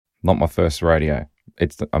Not my first rodeo.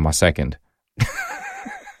 It's my second.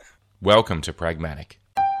 Welcome to Pragmatic.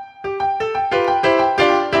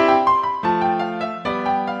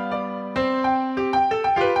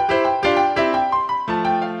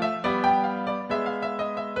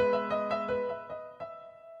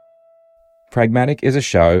 Pragmatic is a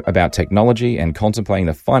show about technology and contemplating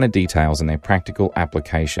the finer details and their practical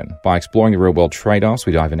application. By exploring the real-world trade-offs,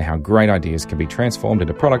 we dive into how great ideas can be transformed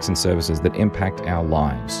into products and services that impact our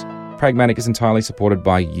lives. Pragmatic is entirely supported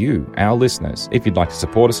by you, our listeners. If you'd like to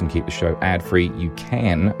support us and keep the show ad-free, you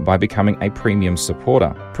can by becoming a premium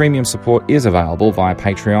supporter. Premium support is available via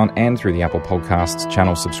Patreon and through the Apple Podcasts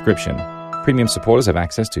channel subscription. Premium supporters have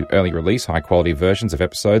access to early release, high-quality versions of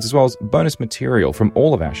episodes, as well as bonus material from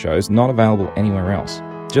all of our shows not available anywhere else.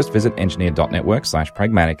 Just visit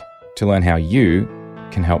engineer.network/pragmatic to learn how you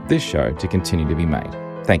can help this show to continue to be made.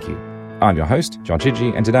 Thank you. I'm your host, John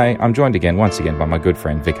Chidgey, and today I'm joined once again by my good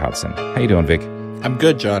friend Vic Hudson. How you doing, Vic? I'm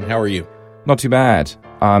good, John. How are you? Not too bad.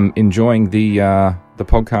 I'm enjoying the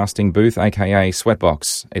podcasting booth, aka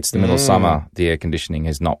Sweatbox. It's the middle of summer. The air conditioning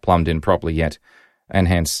is not plumbed in properly yet, and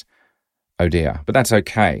hence, oh dear. But that's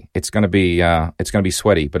okay. It's going to be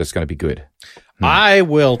sweaty, but it's going to be good. I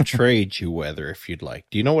will trade you weather if you'd like.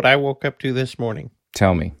 Do you know what I woke up to this morning?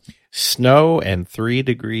 Tell me. Snow and 3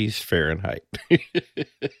 degrees Fahrenheit.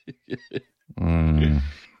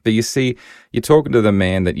 But you see, you're talking to the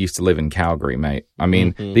man that used to live in Calgary, mate. I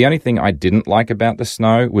mean, the only thing I didn't like about the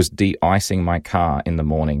snow was de-icing my car in the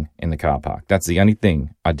morning in the car park. That's the only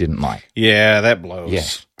thing I didn't like. Yeah, that blows. Yeah.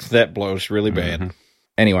 That blows really bad.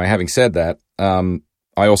 Anyway, having said that, I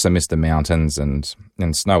also miss the mountains, and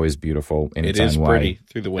snow is beautiful in its own way. It is pretty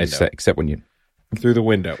through the window. Except when you... Through the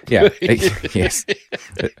window. Yeah, yes.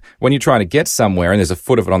 When you're trying to get somewhere and there's a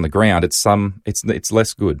foot of it on the ground, it's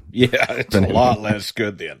less good. Yeah, it's a lot less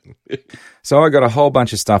good then. So I got a whole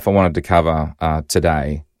bunch of stuff I wanted to cover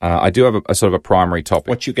today. I do have a sort of a primary topic.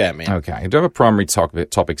 What you got, man? Okay, I do have a primary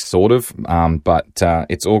topic sort of, but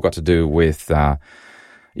it's all got to do with...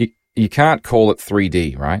 You can't call it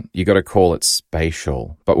 3D, right? You got to call it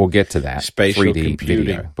spatial, but we'll get to that. Spatial 3D computing.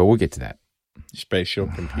 video, but we'll get to that. Spatial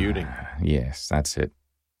computing. Yes, that's it.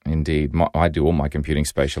 Indeed. I do all my computing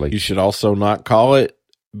spatially. You should also not call it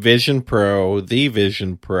Vision Pro, the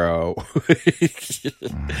Vision Pro.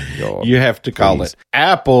 You have to call it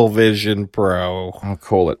Apple Vision Pro. I'll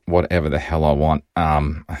call it whatever the hell I want.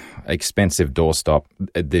 Expensive doorstop.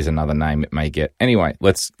 There's another name it may get. Anyway,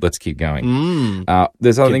 let's keep going.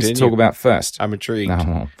 There's other things to talk about first. I'm intrigued.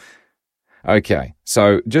 Okay,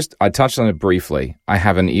 so I touched on it briefly. I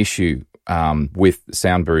have an issue with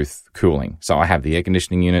sound booth cooling. So I have the air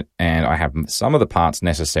conditioning unit, and I have some of the parts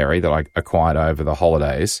necessary that I acquired over the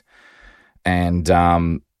holidays. And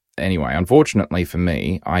anyway, unfortunately for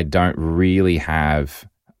me, I don't really have,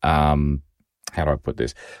 how do I put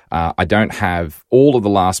this? I don't have all of the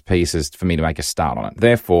last pieces for me to make a start on it.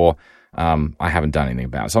 Therefore, I haven't done anything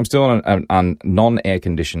about it. So I'm still on a non-air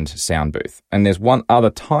conditioned sound booth. And there's one other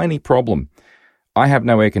tiny problem. I have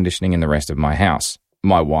no air conditioning in the rest of my house.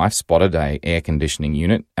 My wife spotted a air conditioning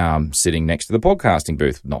unit sitting next to the podcasting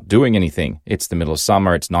booth, not doing anything. It's the middle of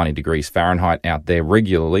summer. It's 90 degrees Fahrenheit out there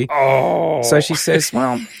regularly. Oh. So she says,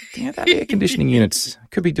 well, that air conditioning unit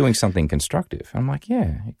could be doing something constructive. I'm like,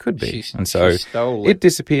 yeah, it could be. And so it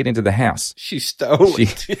disappeared into the house. She stole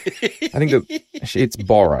it. I think it's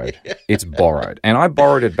borrowed. It's borrowed. And I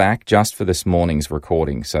borrowed it back just for this morning's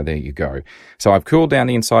recording. So there you go. So I've cooled down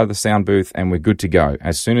the inside of the sound booth, and we're good to go.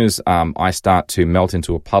 As soon as I start to melt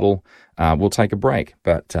into a puddle, we'll take a break.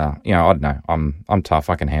 But I don't know. I'm tough.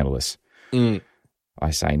 I can handle this. I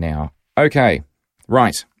say now. Okay,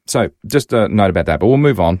 right. So just a note about that, but we'll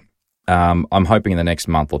move on. I'm hoping in the next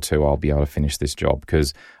month or two I'll be able to finish this job,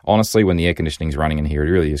 because honestly, when the air conditioning's running in here, it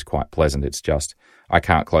really is quite pleasant. It's just I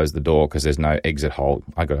can't close the door because there's no exit hole.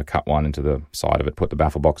 I got to cut one into the side of it, put the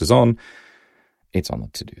baffle boxes on. It's on the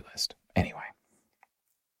to-do list. Anyway.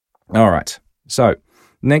 All right. So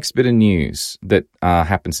next bit of news that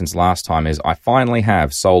happened since last time is I finally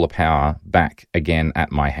have solar power back again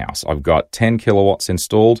at my house. I've got 10 kilowatts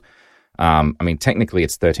installed. Technically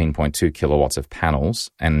it's 13.2 kilowatts of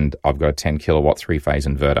panels, and I've got a 10 kilowatt three-phase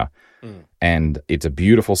inverter. And it's a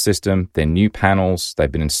beautiful system. They're new panels.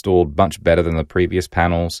 They've been installed much better than the previous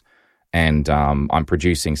panels. And I'm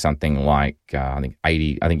producing something like, I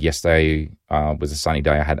think yesterday was a sunny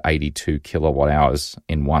day. I had 82 kilowatt hours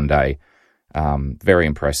in one day. Very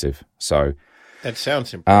impressive. So that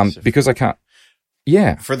sounds impressive. Because I can't,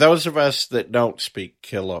 yeah. For those of us that don't speak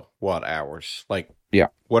kilowatt hours,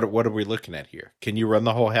 what are we looking at here? Can you run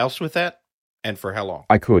the whole house with that? And for how long?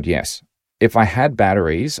 I could, yes. if I had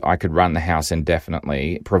batteries, I could run the house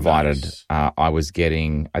indefinitely, provided Nice. I was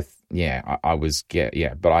getting,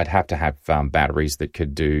 but I'd have to have batteries that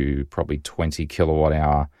could do probably 20 kilowatt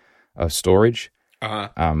hour of storage,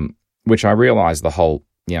 which I realize the whole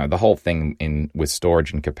thing with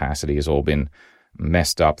storage and capacity has all been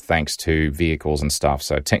messed up thanks to vehicles and stuff.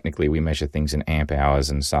 So technically we measure things in amp hours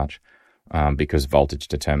and such because voltage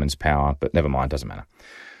determines power, but never mind, doesn't matter.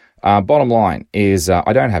 Bottom line is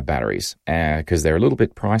I don't have batteries because they're a little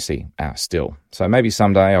bit pricey still. So maybe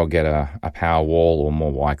someday I'll get a Powerwall or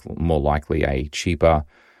more likely a cheaper,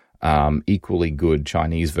 equally good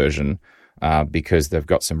Chinese version because they've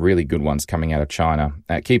got some really good ones coming out of China.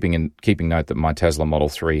 Keeping note that my Tesla Model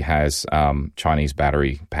 3 has Chinese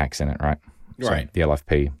battery packs in it, right? Right. So the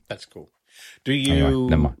LFP. That's cool. Do you Anyway,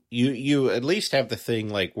 never mind. you at least have the thing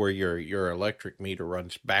like where your electric meter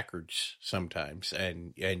runs backwards sometimes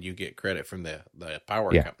and you get credit from the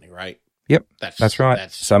power company, right? Yep. That's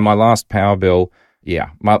right. So my last power bill,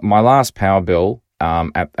 my last power bill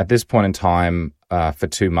at this point in time for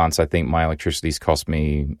 2 months, I think my electricity's cost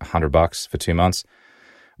me $100 for 2 months,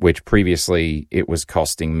 which previously it was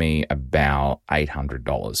costing me about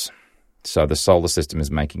 $800. So the solar system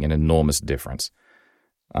is making an enormous difference.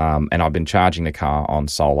 And I've been charging the car on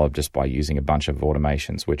solar just by using a bunch of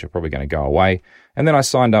automations, which are probably going to go away. And then I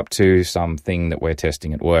signed up to something that we're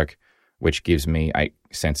testing at work, which gives me 8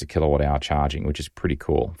 cents a kilowatt hour charging, which is pretty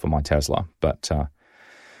cool for my Tesla. But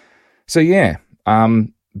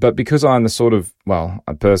but because I'm the sort of,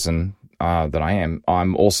 a person that I am,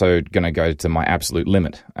 I'm also going to go to my absolute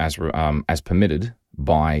limit as permitted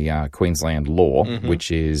by Queensland law, which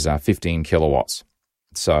is 15 kilowatts.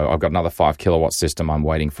 So I've got another 5 kilowatt system. I'm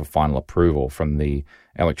waiting for final approval from the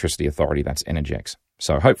electricity authority. That's Energex.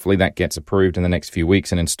 So hopefully that gets approved in the next few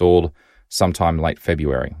weeks and installed sometime late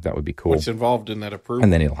February. That would be cool. What's involved in that approval?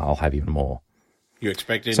 And then I'll have even more. You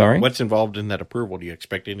expect any, Sorry? What's involved in that approval? Do you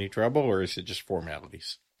expect any trouble or is it just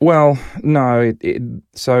formalities? Well, no.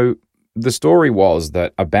 So the story was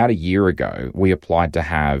that about a year ago, we applied to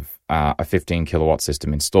have a 15 kilowatt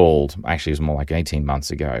system installed. Actually, it was more like 18 months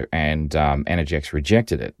ago. And Energex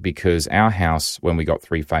rejected it because our house, when we got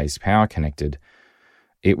 3-phase power connected,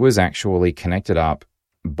 it was actually connected up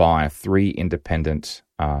by 3 independent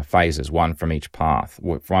phases, one from each path,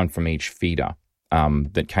 one from each feeder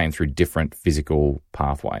that came through different physical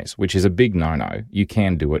pathways, which is a big no-no. You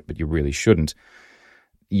can do it, but you really shouldn't.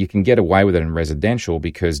 You can get away with it in residential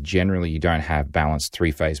because generally you don't have balanced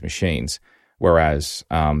 3-phase machines. Whereas,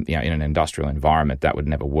 in an industrial environment, that would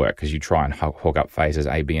never work because you try and hook up phases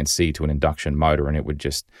A, B, and C to an induction motor, and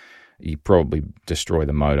you probably destroy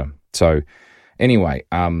the motor. So, anyway,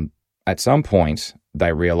 at some point,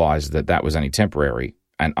 they realized that was only temporary,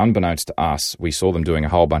 and unbeknownst to us, we saw them doing a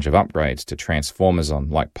whole bunch of upgrades to transformers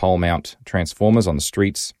like pole mount transformers on the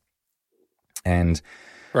streets, and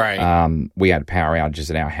right. We had power outages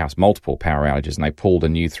at our house, multiple power outages, and they pulled a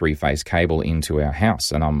new 3-phase cable into our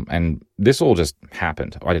house. And this all just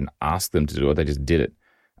happened. I didn't ask them to do it; they just did it,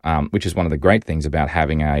 which is one of the great things about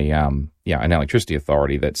having an electricity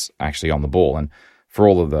authority that's actually on the ball. And for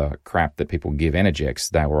all of the crap that people give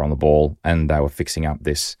Energex, they were on the ball and they were fixing up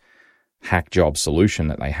this hack job solution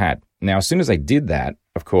that they had. Now, as soon as they did that,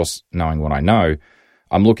 of course, knowing what I know,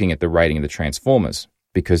 I'm looking at the rating of the transformers.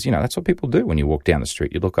 Because, that's what people do when you walk down the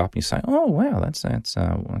street. You look up and you say, oh, wow, that's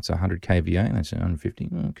 100 kVA, that's 150.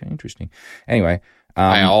 Okay, interesting. Anyway.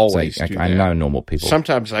 I always do that. I know normal people.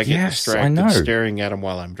 Sometimes I get distracted staring at them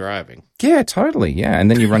while I'm driving. Yeah, totally, yeah.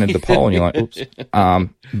 And then you run into the pole and you're like, oops.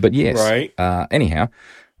 But yes. Right. Anyhow,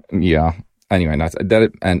 yeah. Anyway, no,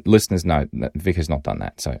 and listeners know that Vic has not done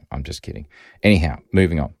that, so I'm just kidding. Anyhow,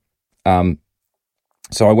 moving on.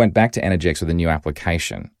 So I went back to Energex with a new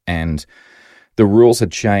application, and the rules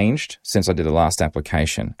had changed since I did the last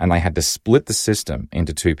application, and they had to split the system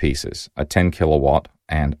into 2 pieces, a 10 kilowatt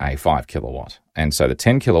and a 5 kilowatt. And so the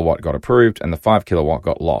 10 kilowatt got approved and the 5 kilowatt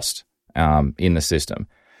got lost in the system.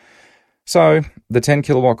 So the 10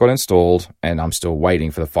 kilowatt got installed, and I'm still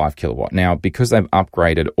waiting for the 5 kilowatt. Now, because they've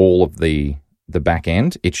upgraded all of the back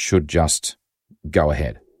end, it should just go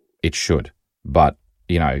ahead. It should. But,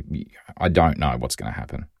 I don't know what's going to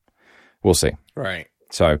happen. We'll see. Right.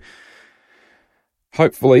 So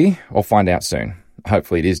hopefully, I'll find out soon.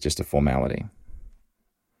 Hopefully, it is just a formality.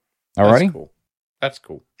 Alrighty? That's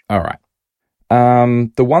cool. All right.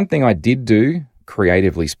 The one thing I did do,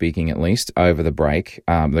 creatively speaking at least, over the break,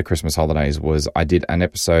 the Christmas holidays, was I did an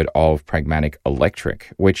episode of Pragmatic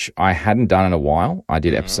Electric, which I hadn't done in a while. I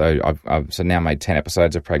did I've now made 10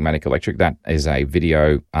 episodes of Pragmatic Electric. That is a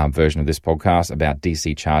video version of this podcast about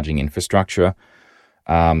DC charging infrastructure.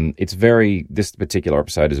 This particular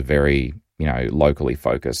episode is very locally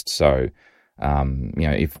focused. So,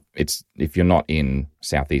 if you're not in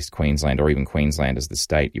southeast Queensland or even Queensland as the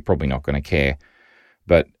state, you're probably not going to care.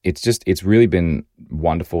 But it's really been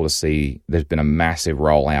wonderful to see there's been a massive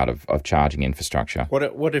rollout of charging infrastructure.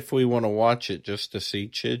 What if we want to watch it just to see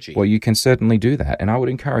Chidgey? Well, you can certainly do that, and I would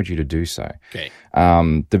encourage you to do so. Okay.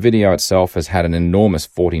 The video itself has had an enormous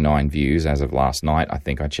 49 views as of last night. I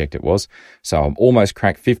think I checked it was. So I'm almost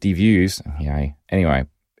cracked 50 views. Yay. Anyway,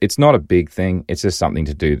 it's not a big thing. It's just something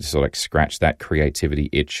to do to sort of scratch that creativity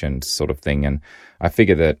itch and sort of thing. And I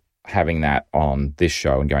figure that having that on this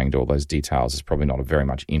show and going into all those details is probably not of very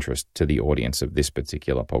much interest to the audience of this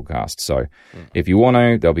particular podcast. So if you want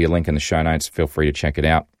to, there'll be a link in the show notes. Feel free to check it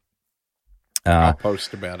out. I'll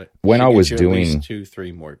post about it. When I was doing at least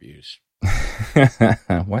 2-3 more views.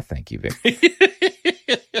 Why, thank you, Vic.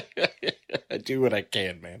 I do what I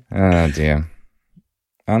can, man. Oh, dear.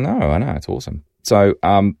 I know. It's awesome. So,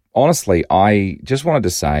 honestly, I just wanted to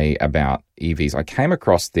say about EVs. I came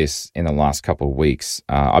across this in the last couple of weeks.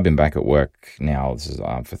 I've been back at work now. This is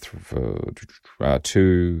for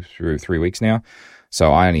 2 through 3 weeks now.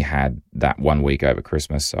 So I only had that 1 week over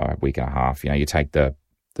Christmas, so a week and a half. You take the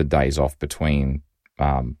days off between,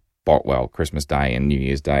 Christmas Day and New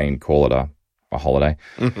Year's Day and call it a holiday.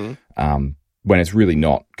 Mm-hmm. When it's really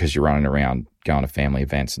not, because you're running around going to family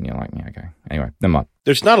events and you're like, yeah, okay. Anyway, never mind.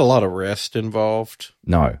 There's not a lot of rest involved.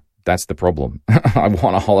 No, that's the problem. I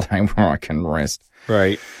want a holiday where I can rest.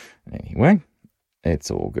 Right. Anyway,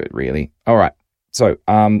 it's all good, really. All right. So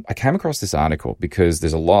I came across this article because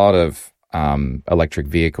there's a lot of electric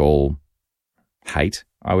vehicle hate,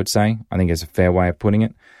 I would say. I think it's a fair way of putting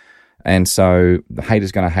it. And so the hate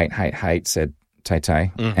is going to hate, said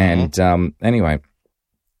Tay-Tay. Mm-hmm. And anyway,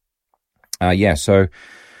 so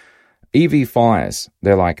EV fires,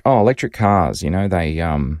 they're like, electric cars,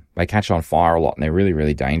 they catch on fire a lot and they're really,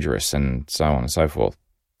 really dangerous and so on and so forth.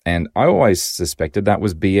 And I always suspected that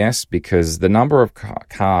was BS because the number of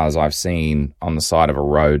cars I've seen on the side of a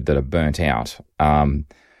road that are burnt out, and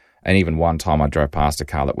even one time I drove past a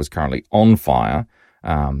car that was currently on fire,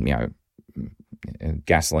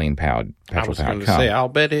 gasoline-powered, petrol-powered car. I was going to say, I'll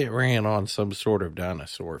bet it ran on some sort of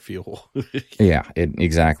dinosaur fuel. Yeah,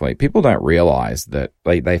 exactly. People don't realize that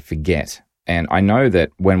they forget. And I know that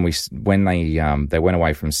when they went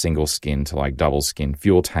away from single skin to like double skin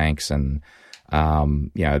fuel tanks, and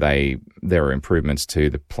there are improvements to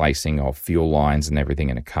the placing of fuel lines and everything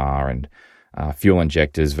in a car, and fuel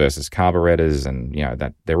injectors versus carburetors, and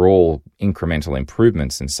that they're all incremental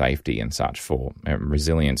improvements in safety and such for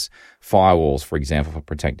resilience. Firewalls, for example, for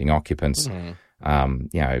protecting occupants,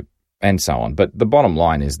 and so on. But the bottom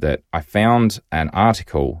line is that I found an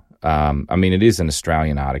article. It is an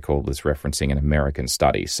Australian article that's referencing an American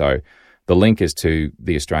study. So the link is to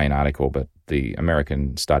the Australian article, but the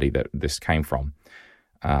American study that this came from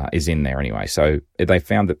is in there anyway. So they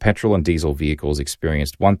found that petrol and diesel vehicles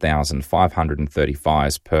experienced 1,530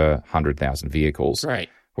 fires per 100,000 vehicles, right?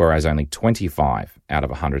 Whereas only 25 out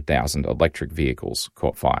of 100,000 electric vehicles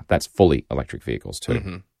caught fire. That's fully electric vehicles too.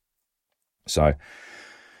 Mm-hmm. So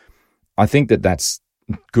I think that's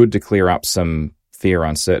good to clear up some fear,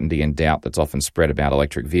 uncertainty, and doubt that's often spread about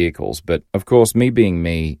electric vehicles. But of course, me being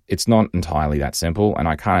me, it's not entirely that simple, and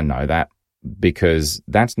I kind of know that because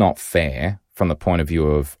that's not fair from the point of view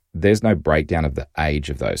of there's no breakdown of the age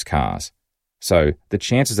of those cars. So the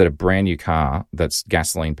chances that a brand new car that's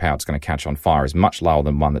gasoline powered is going to catch on fire is much lower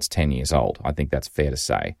than one that's 10 years old. I think that's fair to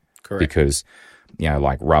say. Correct. Because,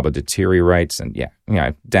 like rubber deteriorates and,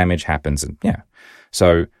 damage happens. And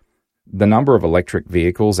so the number of electric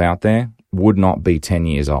vehicles out there would not be 10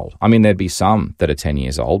 years old. I mean, there'd be some that are 10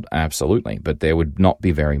 years old, absolutely, but there would not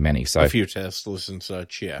be very many. So a few Teslas and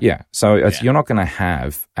such, yeah. Yeah, so you're not going to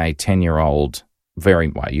have a 10-year-old, you're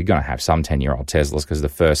going to have some 10-year-old Teslas because the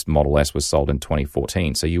first Model S was sold in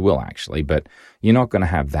 2014, so you will actually, but you're not going to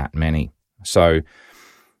have that many. So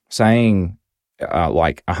saying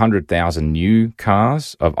like 100,000 new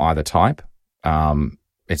cars of either type,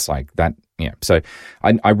 it's like that. Yeah, so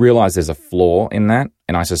I realize there's a flaw in that,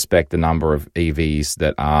 and I suspect the number of EVs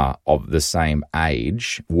that are of the same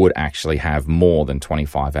age would actually have more than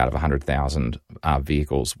 25 out of 100,000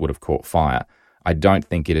 vehicles would have caught fire. I don't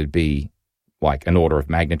think it'd be like an order of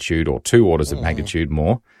magnitude or 2 orders of magnitude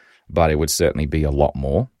more, but it would certainly be a lot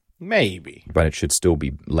more. Maybe. But it should still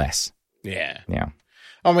be less. Yeah. Yeah.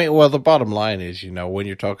 I mean, well, the bottom line is, when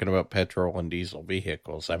you're talking about petrol and diesel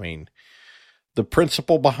vehicles, I mean, the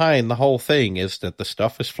principle behind the whole thing is that the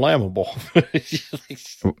stuff is flammable.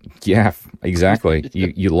 Yeah, exactly.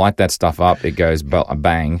 You light that stuff up, it goes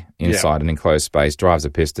bang inside an enclosed space, drives a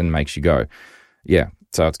piston, makes you go. Yeah,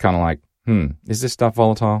 so it's kind of like, is this stuff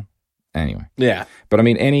volatile? Anyway. Yeah. But I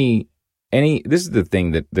mean, this is the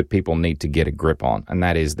thing that people need to get a grip on, and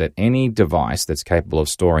that is that any device that's capable of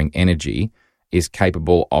storing energy is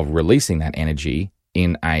capable of releasing that energy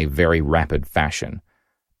in a very rapid fashion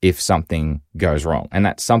if something goes wrong. And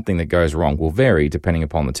that something that goes wrong will vary depending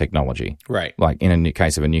upon the technology. Right. Like in a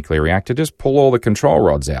case of a nuclear reactor, just pull all the control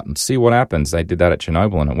rods out and see what happens. They did that at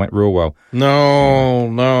Chernobyl and it went real well.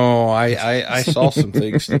 No. I saw some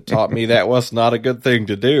things that taught me that was not a good thing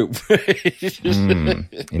to do.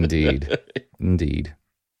 Indeed.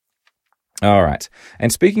 All right.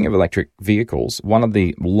 And speaking of electric vehicles, one of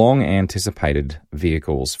the long-anticipated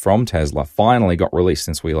vehicles from Tesla finally got released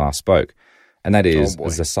since we last spoke, and that is the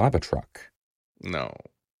Cybertruck. No.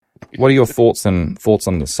 What are your thoughts on the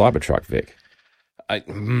Cybertruck, Vic?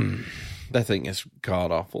 That thing is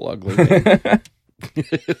god-awful ugly.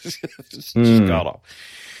 It's just god-awful.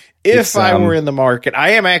 If I were in the market,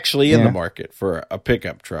 I am actually in the market for a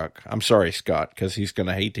pickup truck. I'm sorry, Scott, because he's going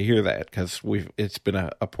to hate to hear that because it's been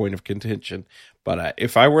a point of contention. But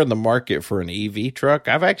if I were in the market for an EV truck,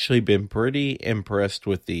 I've actually been pretty impressed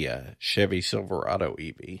with the Chevy Silverado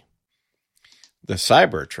EV. The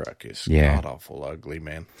Cybertruck is god-awful ugly,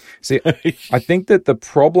 man. See, I think that the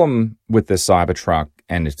problem with the Cybertruck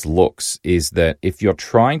and its looks is that if you're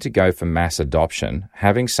trying to go for mass adoption,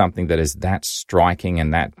 having something that is that striking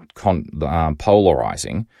and that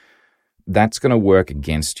polarizing, that's going to work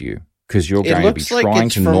against you because you're going to be trying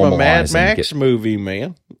to normalize. It looks like it's from a Mad Max movie,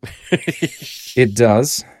 man. It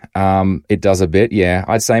does. It does a bit, yeah.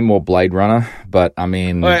 I'd say more Blade Runner, but I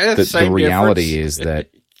mean, the reality is that.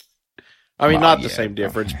 I mean, not the same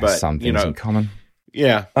difference, but some things in common.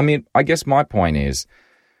 Yeah. I mean, I guess my point is,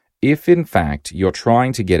 if in fact you're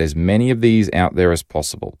trying to get as many of these out there as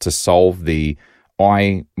possible to solve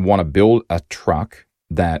I want to build a truck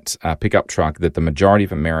a pickup truck that the majority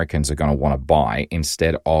of Americans are going to want to buy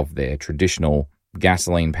instead of their traditional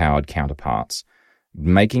gasoline-powered counterparts,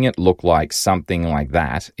 making it look like something like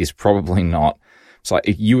that is probably not. So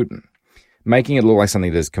making it look like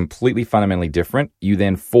something that's completely fundamentally different, you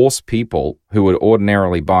then force people who would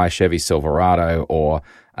ordinarily buy a Chevy Silverado or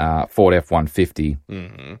Ford F-150,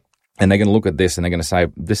 and they're going to look at this and they're going to say,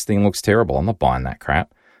 this thing looks terrible. I'm not buying that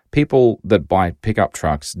crap. People that buy pickup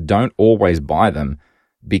trucks don't always buy them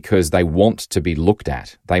because they want to be looked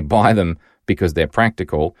at. They buy them because they're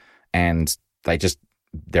practical and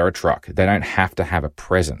they're a truck. They don't have to have a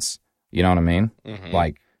presence. You know what I mean? Mm-hmm.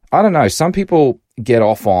 Like, I don't know. Some people get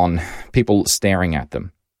off on people staring at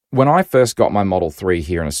them. When I first got my Model 3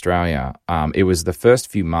 here in Australia, it was the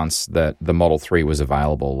first few months that the Model 3 was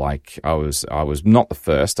available. Like I was not the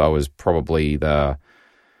first. I was probably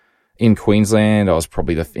in Queensland. I was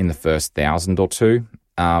probably in the first 1,000 or two.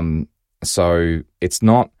 So it's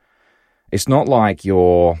not like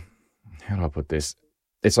how do I put this?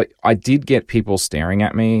 It's like I did get people staring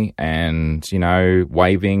at me and,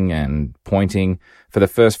 waving and pointing for the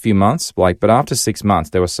first few months. But after 6 months,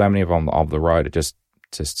 there were so many of them on the road, it just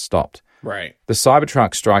stopped. Right. The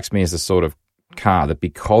Cybertruck strikes me as the sort of car that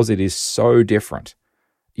because it is so different,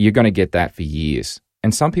 you're going to get that for years.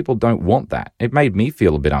 And some people don't want that. It made me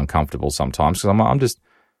feel a bit uncomfortable sometimes because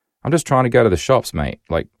I'm just trying to go to the shops, mate.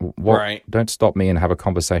 Like, what? Right. Don't stop me and have a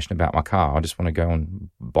conversation about my car. I just want to go and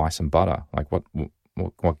buy some butter. Like,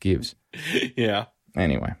 what gives? Yeah.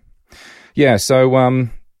 Anyway. Yeah, so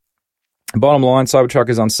bottom line, Cybertruck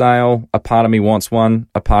is on sale. A part of me wants one.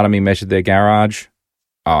 A part of me measured their garage.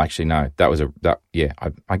 Oh, actually, no.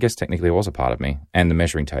 I guess technically it was a part of me. And the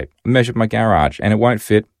measuring tape. I measured my garage, and it won't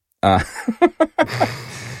fit.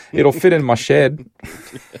 It'll fit in my shed.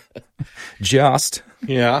 Just.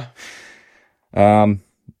 Yeah.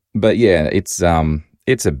 But yeah, it's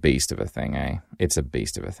a beast of a thing, eh? It's a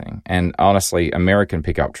beast of a thing. And honestly, American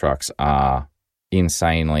pickup trucks are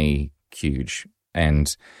insanely huge.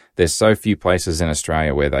 And there's so few places in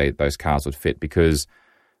Australia where those cars would fit because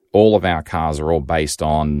all of our cars are all based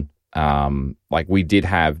on, we did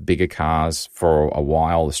have bigger cars for a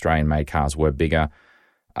while. Australian-made cars were bigger.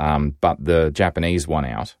 But the Japanese won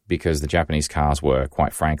out because the Japanese cars were,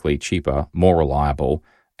 quite frankly, cheaper, more reliable,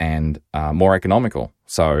 and more economical.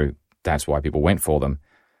 So that's why people went for them.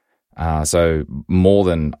 So more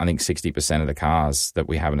than, I think, 60% of the cars that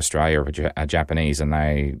we have in Australia are Japanese,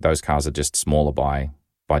 and those cars are just smaller by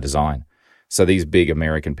design. So these big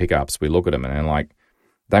American pickups, we look at them and they're like,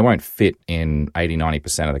 they won't fit in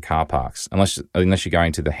 80-90% of the car parks unless you're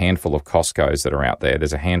going to the handful of Costco's that are out there.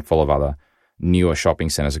 There's a handful of other newer shopping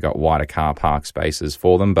centers that got wider car park spaces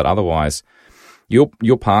for them, but otherwise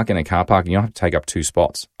you'll park in a car park and you'll have to take up 2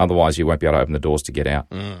 spots. Otherwise you won't be able to open the doors to get out.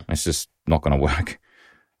 It's just not going to work.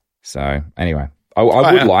 So anyway, I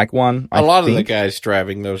would like one. A lot of the guys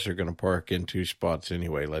driving those are going to park in 2 spots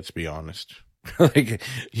anyway. Let's be honest. They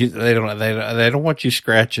don't want you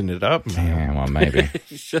scratching it up, man. Yeah, well, maybe.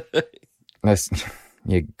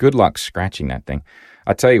 Good luck scratching that thing.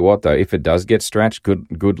 I tell you what, though, if it does get scratched,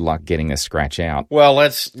 good luck getting the scratch out. Well,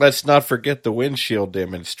 let's not forget the windshield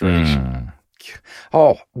demonstration.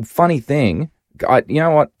 Oh, funny thing. You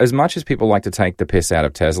know what? As much as people like to take the piss out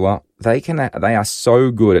of Tesla, they are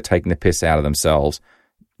so good at taking the piss out of themselves.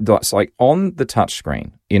 It's like on the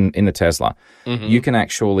touchscreen in the Tesla, you can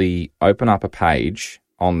actually open up a page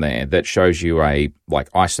on there that shows you a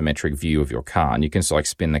like isometric view of your car, and you can like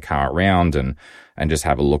spin the car around and just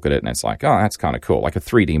have a look at it, and it's like, oh, that's kind of cool, like a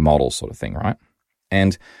 3D model sort of thing, right?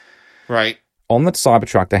 And right on the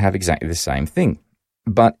Cybertruck, they have exactly the same thing.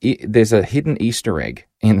 But there's a hidden Easter egg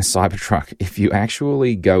in the Cybertruck. If you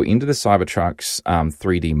actually go into the Cybertruck's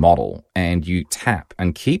 3D model and you tap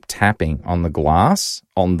and keep tapping on the glass,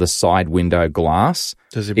 on the side window glass,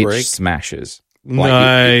 does it break? It smashes.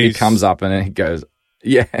 Nice. It comes up and it goes,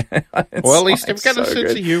 yeah. Well, at least they've got a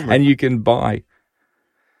sense of humor. And you can buy.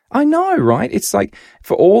 I know, right? It's like,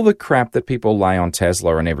 for all the crap that people lay on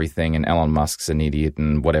Tesla and everything, and Elon Musk's an idiot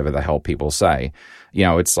and whatever the hell people say,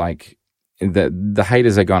 it's like, the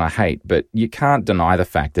haters are going to hate, but you can't deny the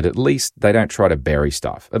fact that at least they don't try to bury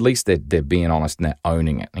stuff. At least they're being honest and they're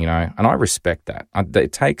owning it, and I respect that.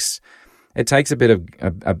 It takes a bit of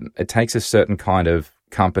it takes a certain kind of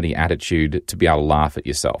company attitude to be able to laugh at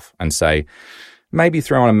yourself and say, maybe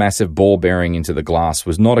throwing a massive ball bearing into the glass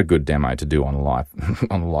was not a good demo to do on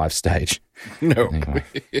a live stage. No, anyway,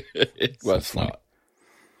 it was not,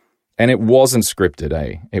 and it wasn't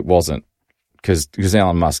scripted. It wasn't. Because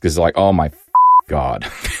Elon Musk is like, oh my God.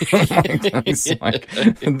 It's like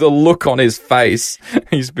the look on his face.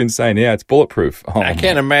 He's been saying, yeah, it's bulletproof. Oh, I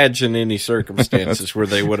can't imagine any circumstances where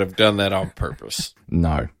they would have done that on purpose.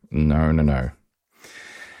 No.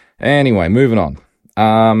 Anyway, moving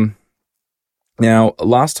on. Now,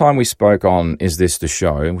 last time we spoke on Is This the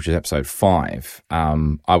Show, which is episode 5,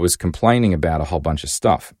 I was complaining about a whole bunch of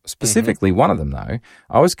stuff. Specifically, one of them, though,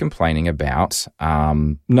 I was complaining about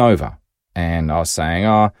Nova. And I was saying,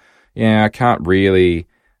 I can't really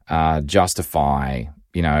justify,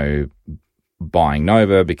 buying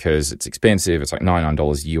Nova because it's expensive. It's like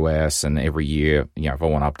 $99 US, and every year, if I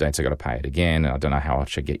want updates, I got to pay it again. And I don't know how I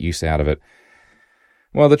should get use out of it.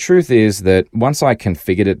 Well, the truth is that once I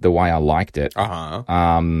configured it the way I liked it,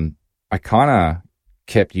 I kind of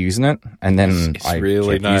kept using it, and then it's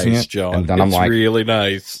really nice, using it, John. And then it's I'm like, really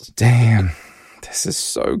nice. Damn, this is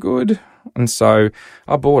so good. And so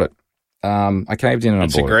I bought it. I caved in and I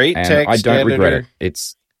bought it. It's a great text I don't regret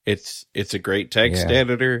it. It's a great text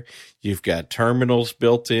editor. You've got terminals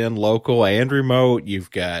built in, local and remote.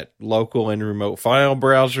 You've got local and remote file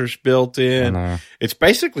browsers built in. It's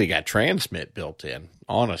basically got transmit built in,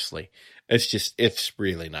 honestly. It's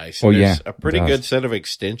really nice. There's a pretty good set of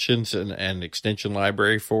extensions and extension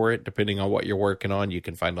library for it. Depending on what you're working on, you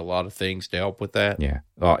can find a lot of things to help with that. Yeah.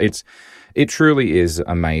 Oh, it truly is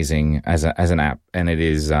amazing as an app, and it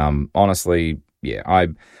is honestly, I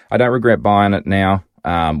don't regret buying it now.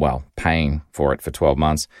 Paying for it for 12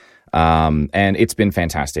 months. And it's been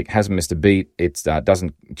fantastic. Hasn't missed a beat. It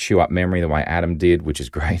doesn't chew up memory the way Adam did, which is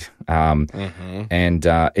great. And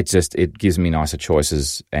it gives me nicer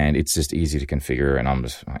choices, and it's just easy to configure. And I'm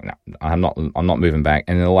just like, no, I'm not moving back.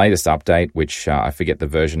 And in the latest update, which I forget the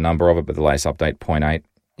version number of it, but the latest update 0.8,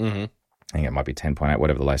 I think it might be 10.8,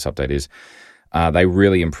 whatever the latest update is. They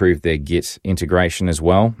really improved their Git integration as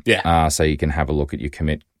well. Yeah. So you can have a look at your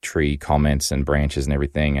commit tree comments and branches and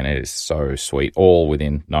everything, and it is so sweet, all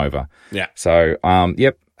within Nova. Yeah. So,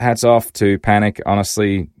 hats off to Panic.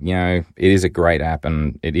 Honestly, it is a great app,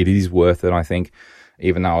 and it is worth it, I think.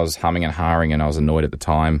 Even though I was humming and hawing and I was annoyed at the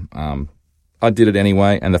time, I did it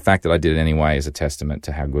anyway, and the fact that I did it anyway is a testament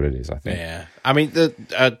to how good it is, I think. Yeah. I mean,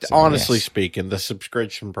 honestly speaking, the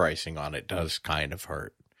subscription pricing on it does kind of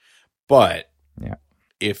hurt. But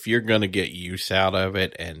if you're going to get use out of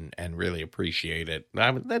it and really appreciate it,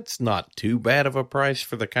 I mean, that's not too bad of a price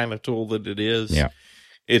for the kind of tool that it is. Yeah.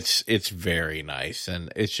 It's very nice,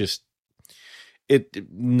 and it's just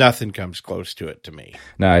nothing comes close to it to me.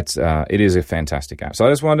 No, it is a fantastic app. So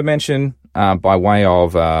I just wanted to mention by way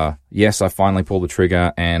of yes, I finally pulled the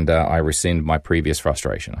trigger, and I rescind my previous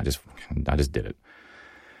frustration. I just did it.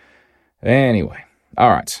 Anyway, all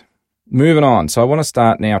right. Moving on. So I want to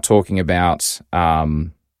start now talking about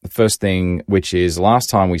the first thing, which is last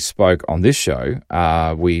time we spoke on this show,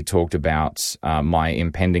 we talked about my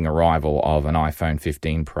impending arrival of an iPhone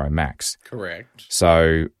 15 Pro Max. Correct.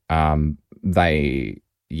 So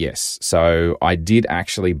Yes. So I did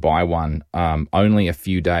actually buy one only a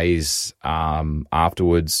few days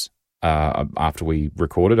afterwards, after we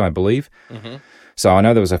recorded, I believe. Mm-hmm. So I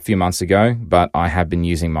know that was a few months ago, but I have been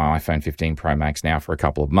using my iPhone 15 Pro Max now for a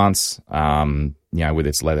couple of months, with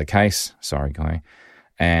its leather case. Sorry, Clay.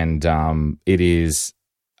 And it is,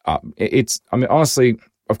 honestly,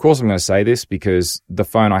 of course I'm going to say this because the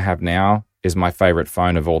phone I have now is my favorite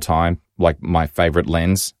phone of all time. Like my favorite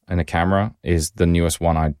lens and a camera is the newest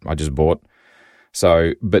one I just bought.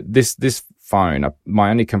 So, but this phone,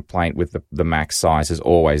 my only complaint with the Max size has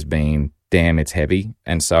always been, damn, it's heavy.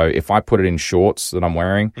 And so if I put it in shorts that I'm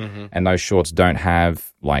wearing and those shorts don't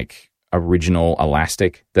have like original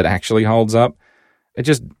elastic that actually holds up,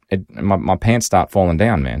 my pants start falling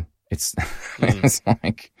down, man. It's it's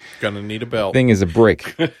like gonna need a belt. Thing is a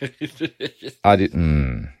brick. I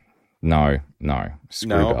didn't. No,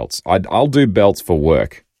 screw belts. I'll do belts for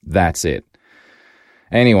work. That's it.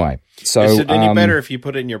 Anyway, so is it any better if you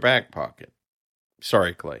put it in your back pocket?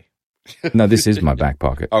 Sorry, Clay. No, this is my back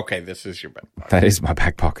pocket. Okay, this is your back pocket. That is my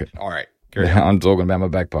back pocket. All right, I'm talking about my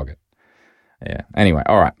back pocket. Yeah. Anyway,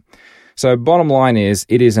 all right. So bottom line is,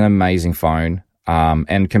 it is an amazing phone.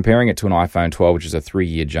 And comparing it to an iPhone 12, which is a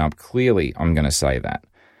 3-year jump, clearly I'm going to say that.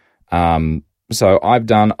 So I've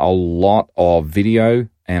done a lot of video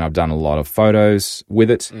and I've done a lot of photos with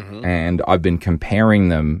it, and I've been comparing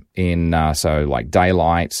them in like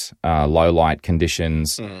daylight, low light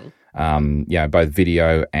conditions, both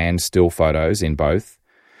video and still photos in both.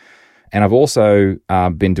 And I've also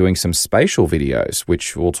been doing some spatial videos,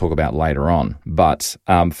 which we'll talk about later on. But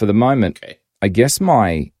for the moment, I guess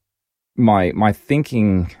my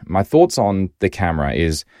thinking, my thoughts on the camera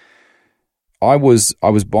is, I was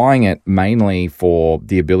buying it mainly for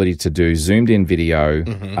the ability to do zoomed in video,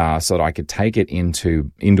 so that I could take it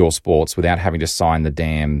into indoor sports without having to sign the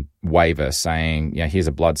damn waiver saying, here's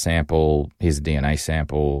a blood sample, here's a DNA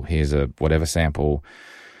sample, here's a whatever sample,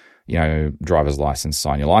 driver's license,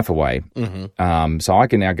 sign your life away. So I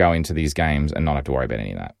can now go into these games and not have to worry about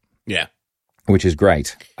any of that. Yeah. Which is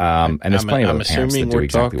great. And there's plenty of other parents that do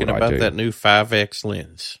exactly what I do. I'm assuming we're talking about that new 5X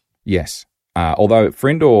lens. Yes. Although for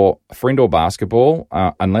indoor basketball,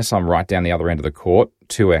 unless I'm right down the other end of the court,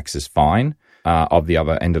 2X is fine of the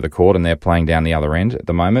other end of the court, and they're playing down the other end at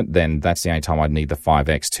the moment, then that's the only time I'd need the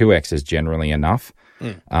 5X. 2X is generally enough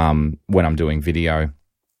when I'm doing video.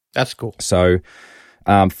 That's cool. So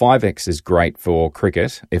 5X is great for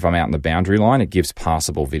cricket. If I'm out in the boundary line, it gives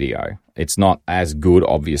passable video. It's not as good,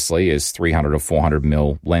 obviously, as 300 or 400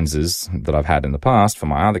 mil lenses that I've had in the past for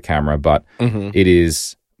my other camera, but it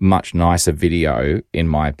is much nicer video, in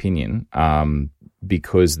my opinion,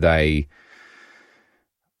 because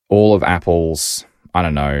all of Apple's, I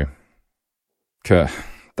don't know,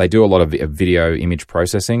 they do a lot of video image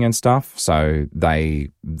processing and stuff, so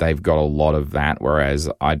they've got a lot of that, whereas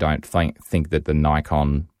I don't think that the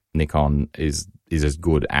Nikon is as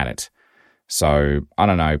good at it. So I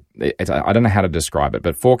don't know. I don't know how to describe it,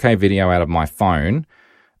 but 4K video out of my phone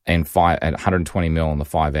and at 120 mil on the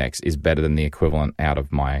 5X is better than the equivalent out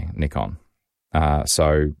of my Nikon.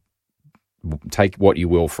 So take what you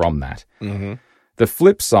will from that. The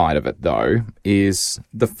flip side of it, though, is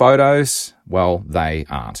the photos. Well, they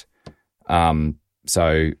aren't.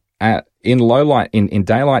 So in low light, in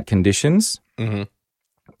daylight conditions,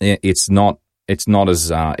 it's no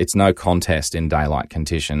contest in daylight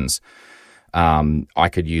conditions. I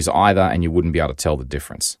could use either, and you wouldn't be able to tell the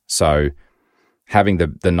difference. So having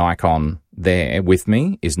the Nikon there with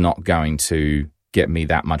me is not going to get me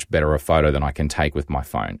that much better a photo than I can take with my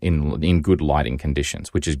phone in good lighting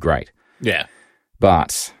conditions, which is great. Yeah.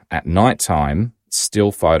 But at nighttime,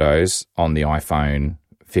 still photos on the iPhone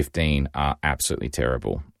 15 are absolutely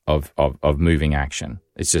terrible of moving action.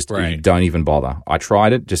 It's just, you don't even bother. I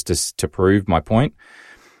tried it just to prove my point.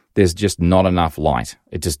 There's just not enough light.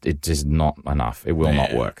 It's just not enough. It will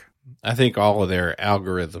not work. I think all of their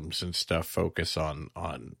algorithms and stuff focus on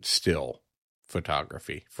still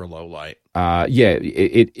photography for low light.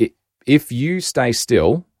 If you stay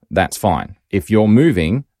still, that's fine. If you're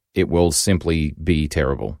moving, it will simply be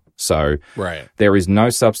terrible. So there is no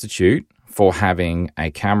substitute for having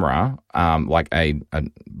a camera like an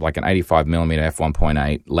 85 millimeter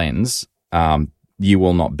f1.8 lens. You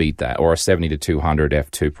will not beat that, or a 70 to 200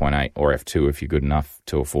 f2.8 or f2 if you're good enough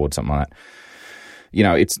to afford something like that.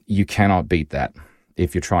 You cannot beat that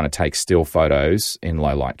if you're trying to take still photos in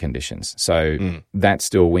low light conditions. So that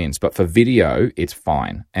still wins. But for video, it's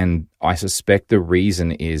fine. And I suspect the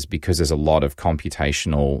reason is because there's a lot of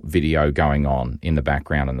computational video going on in the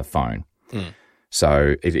background on the phone.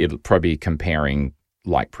 So it'll probably be comparing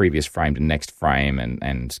like previous frame to next frame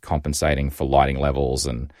and compensating for lighting levels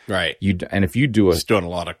and right. And if you do it's doing a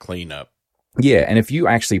lot of cleanup. Yeah, and if you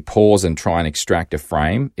actually pause and try and extract a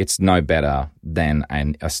frame, it's no better than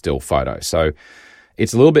a still photo. So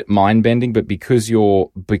it's a little bit mind-bending, but because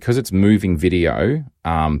it's moving video,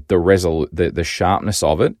 the sharpness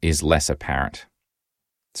of it is less apparent.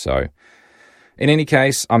 So in any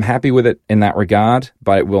case, I'm happy with it in that regard,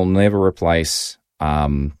 but it will never replace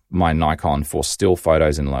my Nikon for still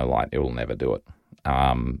photos in low light. It will never do it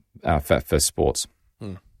for sports.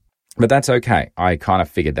 But that's okay. I kind of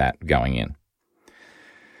figured that going in.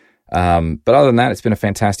 But other than that, it's been a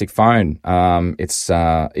fantastic phone. It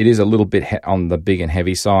is a little bit on the big and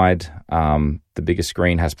heavy side. The bigger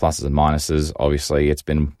screen has pluses and minuses. Obviously, it's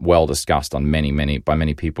been well discussed on by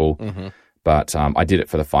many people. Mm-hmm. But I did it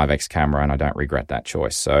for the 5X camera, and I don't regret that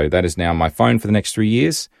choice. So that is now my phone for the next 3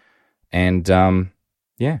 years. And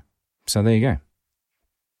yeah, so there you go.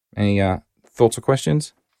 Any thoughts or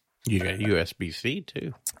questions? You got USB-C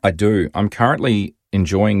too. I do. I'm currently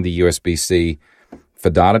enjoying the USB-C for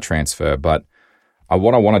data transfer, but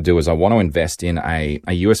what I want to do is I want to invest in a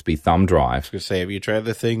USB thumb drive. I was going to say, have you tried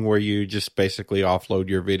the thing where you just basically offload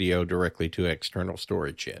your video directly to external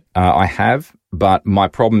storage yet? I have, but my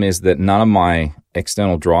problem is that none of my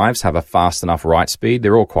external drives have a fast enough write speed.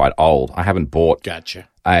 They're all quite old. I haven't bought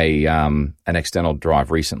an external drive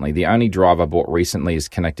recently. The only drive I bought recently is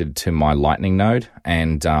connected to my Lightning node,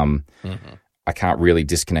 and I can't really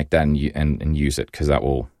disconnect that and use it because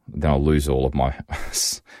then I'll lose all of my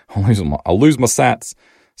I'll lose my sats,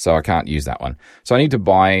 so I can't use that one. So I need to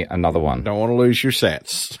buy another one. Don't want to lose your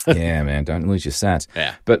sats. Yeah, man, don't lose your sats.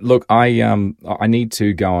 Yeah. But look, I need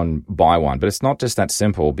to go and buy one, but it's not just that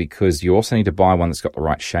simple because you also need to buy one that's got the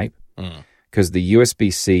right shape. Because the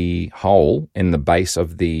USB-C hole in the base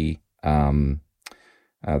of the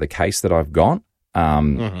case that I've got,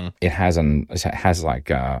 it has like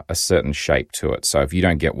a certain shape to it. So if you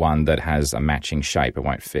don't get one that has a matching shape, it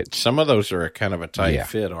won't fit. Some of those are a kind of a tight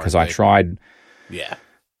fit, aren't they? Because I tried. Yeah.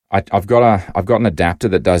 I've got an adapter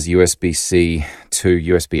that does USB-C to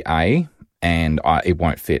USB-A, and it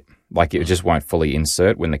won't fit. Like it just won't fully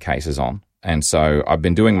insert when the case is on. And so I've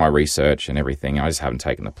been doing my research and everything. I just haven't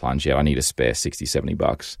taken the plunge yet. I need a spare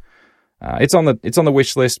 $60-$70. It's on the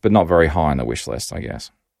wish list, but not very high on the wish list, I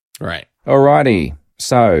guess. Right. Alrighty.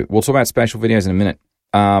 So we'll talk about spatial videos in a minute.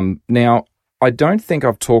 Now, I don't think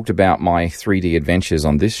I've talked about my 3D adventures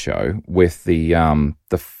on this show with the Fujifilm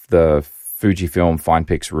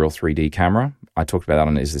FinePix Real 3D camera. I talked about that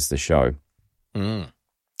on Is This the Show?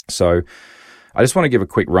 So I just want to give a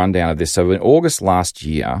quick rundown of this. So in August last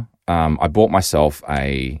year, I bought myself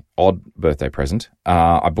a odd birthday present.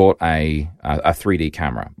 I bought a 3D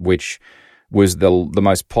camera, which was the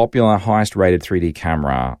most popular, highest rated 3D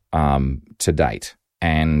camera to date,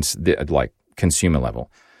 and like consumer level.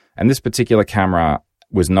 And this particular camera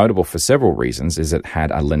was notable for several reasons. Is it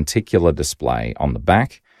had a lenticular display on the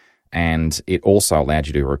back, and it also allowed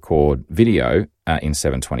you to record video in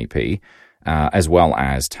 720p, as well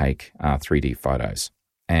as take 3D photos.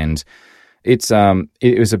 And it's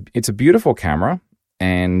a beautiful camera.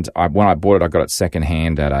 And when I bought it, I got it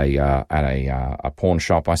secondhand at a pawn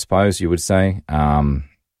shop, I suppose you would say,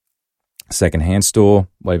 secondhand store,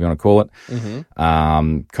 whatever you want to call it.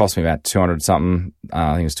 Cost me about $200 something.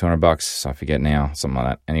 I think it was $200. I forget now, something like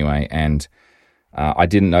that. Anyway, and I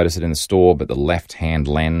didn't notice it in the store, but the left-hand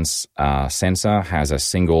lens sensor has a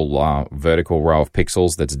single vertical row of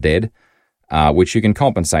pixels that's dead, which you can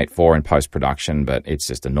compensate for in post-production, but it's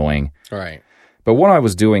just annoying. Right. But what I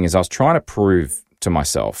was doing is I was trying to prove to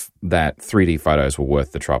myself that 3D photos were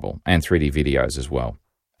worth the trouble, and 3D videos as well.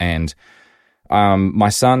 And my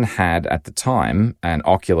son had, at the time, an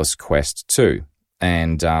Oculus Quest 2.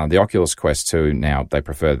 And the Oculus Quest 2, now they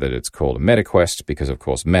prefer that it's called a Meta Quest because, of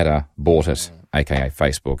course, Meta bought it, a.k.a.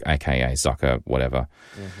 Facebook, a.k.a. Zucker, whatever.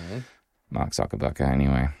 Mark Zuckerberg,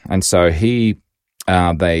 anyway. And so he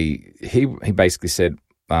basically said,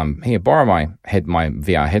 here, borrow my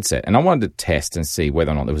VR headset. And I wanted to test and see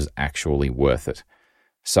whether or not it was actually worth it.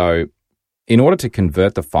 So in order to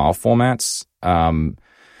convert the file formats on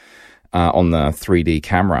the 3D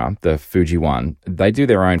camera, the Fuji one, they do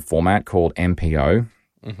their own format called MPO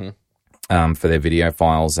for their video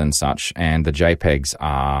files and such. And the JPEGs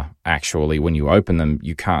are actually, when you open them,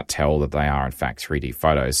 you can't tell that they are, in fact, 3D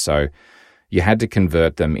photos. So you had to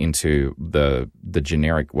convert them into the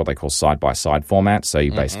generic, what they call side-by-side format. So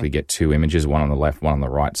you basically get two images, one on the left, one on the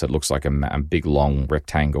right. So it looks like a big, long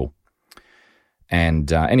rectangle.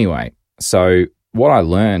 And anyway, so what I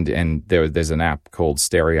learned, and there's an app called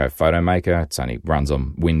Stereo Photo Maker. It only runs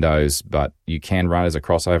on Windows, but you can run it as a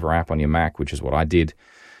crossover app on your Mac, which is what I did.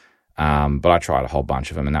 But I tried a whole bunch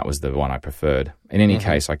of them, and that was the one I preferred. In any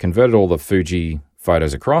case, I converted all the Fuji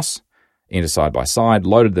photos across into side-by-side,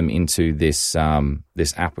 loaded them into this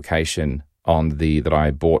application that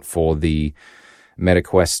I bought for the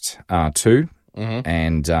MetaQuest 2,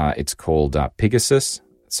 and it's called Pegasus.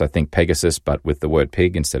 So think Pegasus, but with the word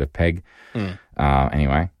pig instead of peg.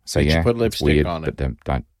 Anyway, so Did you put lipstick weird, on it?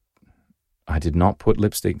 But I did not put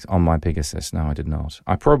lipstick on my Pegasus. No, I did not.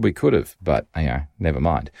 I probably could have, but never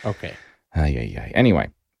mind. Okay. Anyway,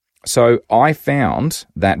 so I found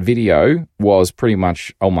that video was pretty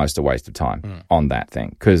much almost a waste of time on that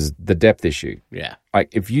thing because the depth issue. Yeah. Like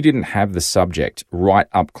if you didn't have the subject right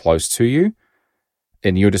up close to you,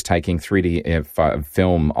 and you're just taking 3D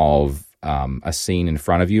film of a scene in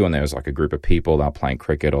front of you, and there's like a group of people, they're playing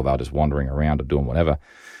cricket or they're just wandering around or doing whatever,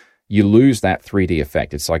 you lose that 3D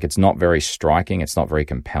effect. It's like it's not very striking, it's not very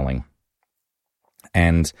compelling.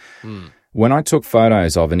 And when I took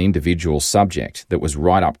photos of an individual subject that was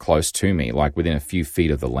right up close to me, like within a few feet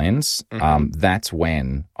of the lens, that's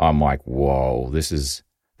when I'm like, whoa, this is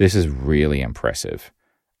really impressive.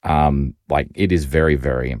 Like it is very,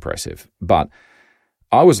 very impressive. But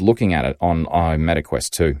I was looking at it on MetaQuest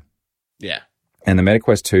 2. Yeah. And the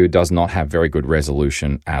MetaQuest 2 does not have very good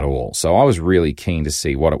resolution at all. So I was really keen to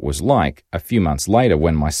see what it was like a few months later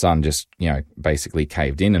when my son just, basically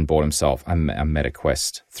caved in and bought himself a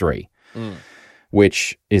MetaQuest 3,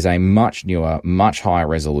 which is a much newer, much higher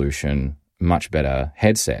resolution, much better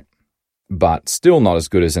headset, but still not as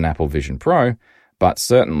good as an Apple Vision Pro, but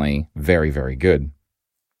certainly very, very good.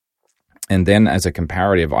 And then as a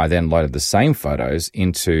comparative, I then loaded the same photos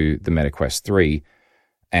into the MetaQuest 3,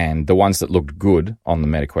 and the ones that looked good on the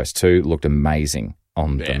MetaQuest 2 looked amazing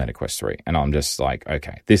on the MetaQuest 3. And I'm just like,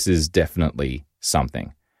 okay, this is definitely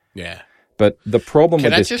something. Yeah. But the problem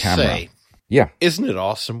with Can I this just camera... say, yeah. Isn't it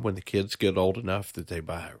awesome when the kids get old enough that they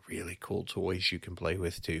buy really cool toys you can play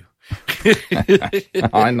with too?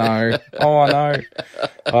 I know. Oh, I know.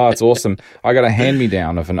 Oh, it's awesome. I got a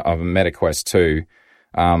hand-me-down of a MetaQuest 2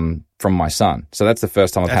 from my son. So that's the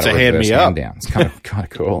first time I've had a reverse hand down. It's kind of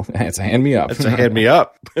cool. It's a hand me up. It's a hand me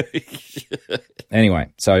up.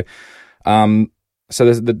 Anyway, so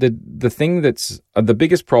there's the thing that's the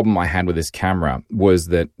biggest problem I had with this camera was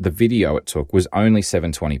that the video it took was only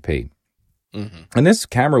 720p. And this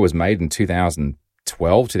camera was made in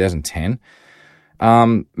 2012, 2010.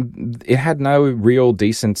 It had no real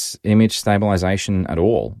decent image stabilization at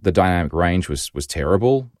all. The dynamic range was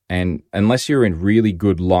terrible. And unless you're in really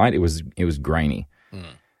good light, it was grainy.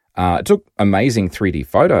 It took amazing 3D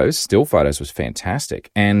photos. Still photos was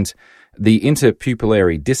fantastic. And the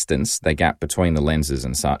interpupillary distance, the gap between the lenses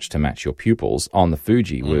and such to match your pupils on the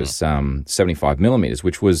Fuji was 75 millimeters,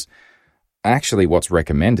 which was actually what's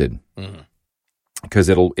recommended because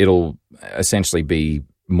it'll essentially be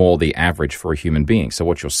more the average for a human being. So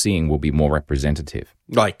what you're seeing will be more representative.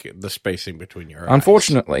 Like the spacing between your eyes.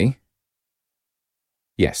 Unfortunately...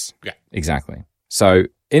 Yes, yeah, exactly. So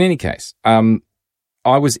in any case, I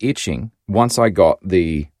was itching once I got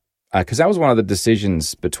because that was one of the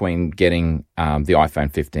decisions between getting the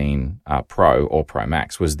iPhone 15 Pro or Pro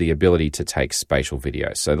Max was the ability to take spatial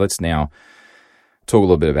video. So let's now talk a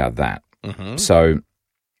little bit about that. So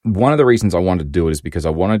one of the reasons I wanted to do it is because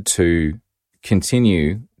I wanted to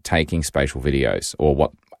continue taking spatial videos, or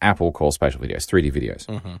what Apple calls spatial videos, 3D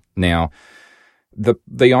videos. Now, the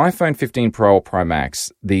iPhone 15 Pro or Pro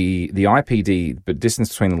Max, the IPD, the distance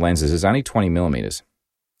between the lenses is only 20 millimeters,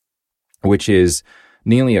 which is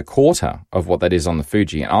nearly a quarter of what that is on the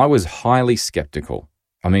Fuji. And I was highly skeptical.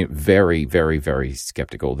 I mean, very, very, very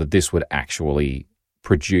skeptical that this would actually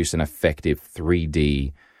produce an effective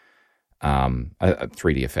 3D, a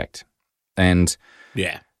 3D effect. And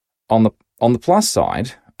on the plus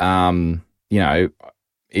side,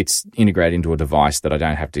 it's integrated into a device that I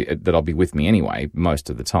don't have to, that I'll be with me anyway most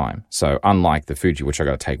of the time. So unlike the Fuji, which I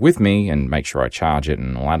got to take with me and make sure I charge it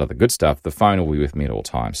and all that other good stuff, the phone will be with me at all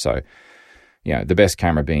times. So, the best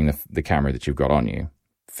camera being the camera that you've got on you,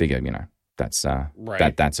 figure, that's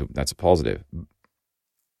that's a positive.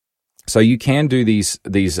 So you can do these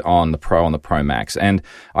on the Pro, on the Pro Max, and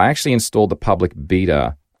I actually installed the public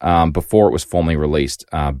beta before it was formally released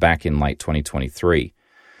back in late 2023.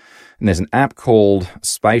 And there's an app called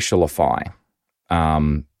Spatialify.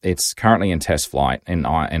 It's currently in test flight, in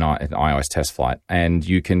iOS test flight, and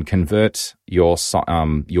you can convert your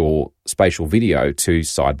spatial video to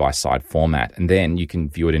side-by-side format, and then you can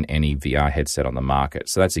view it in any VR headset on the market.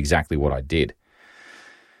 So that's exactly what I did.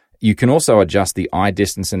 You can also adjust the eye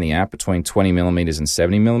distance in the app between 20 millimeters and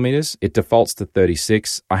 70 millimeters. It defaults to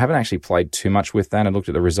 36. I haven't actually played too much with that. I looked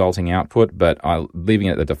at the resulting output, but leaving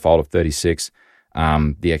it at the default of 36,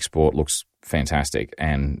 the export looks fantastic,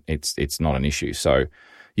 and it's not an issue. So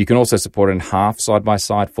you can also support it in half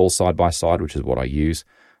side-by-side, full side-by-side, which is what I use,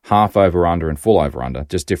 half over-under and full over-under,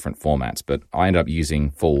 just different formats. But I ended up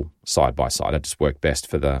using full side-by-side. It just worked best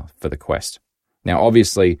for the Quest. Now,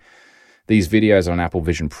 obviously, these videos on Apple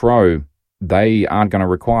Vision Pro, they aren't going to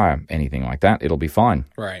require anything like that. It'll be fine.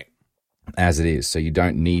 Right. As it is, so you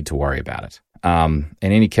don't need to worry about it. In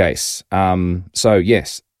any case, so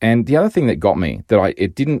yes. And the other thing that got me,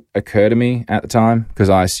 it didn't occur to me at the time, because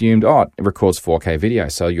I assumed, it records 4K video,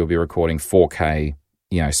 so you'll be recording 4K,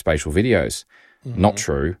 spatial videos. Mm-hmm. Not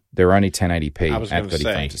true. They're only 1080p at 30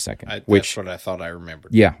 frames a second. That's what I thought I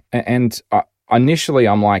remembered. Yeah, and initially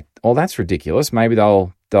I'm like, that's ridiculous. Maybe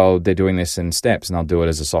they're doing this in steps, and they'll do it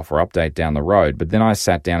as a software update down the road. But then I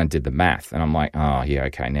sat down and did the math, and I'm like,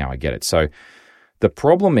 okay, now I get it. So the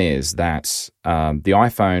problem is that the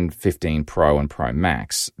iPhone 15 Pro and Pro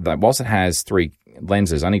Max, that whilst it has 3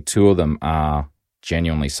 lenses, only 2 of them are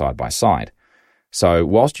genuinely side-by-side. So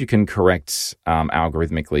whilst you can correct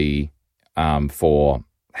algorithmically for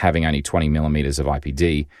having only 20 millimeters of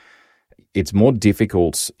IPD, it's more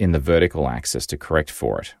difficult in the vertical axis to correct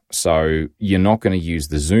for it. So you're not going to use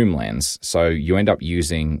the zoom lens. So you end up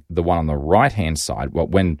using the one on the right-hand side. Well,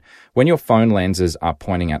 when your phone lenses are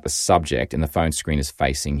pointing at the subject and the phone screen is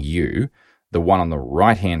facing you, the one on the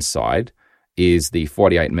right-hand side is the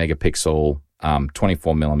 48 megapixel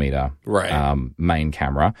 24 millimeter main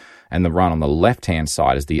camera. And the one on the left-hand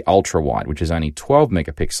side is the ultra-wide, which is only 12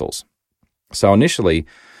 megapixels. So initially,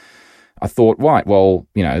 I thought, right, well,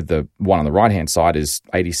 the one on the right-hand side is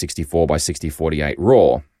 8064 by 6048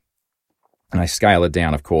 RAW. And I scale it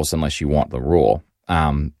down, of course, unless you want the RAW.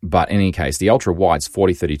 But in any case, the ultra-wide's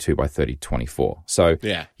 4032 by 3024. So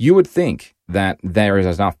you would think that there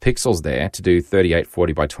is enough pixels there to do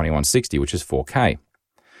 3840 by 2160, which is 4K.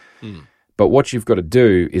 But what you've got to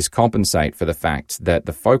do is compensate for the fact that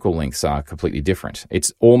the focal lengths are completely different.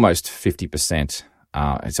 It's almost 50%.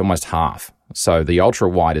 It's almost half. So the ultra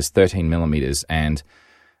wide is 13 millimeters and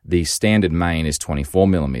the standard main is 24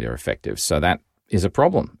 millimeter effective. So that is a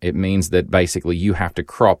problem. It means that basically you have to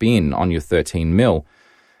crop in on your 13 mil,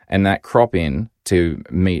 and that crop in to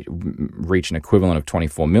reach an equivalent of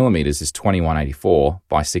 24 millimeters is 2184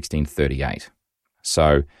 by 1638.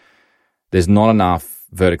 So there's not enough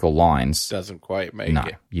vertical lines. Doesn't quite make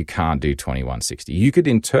it. You can't do 2160. You could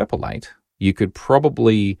interpolate. You could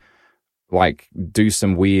probably do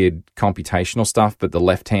some weird computational stuff, but the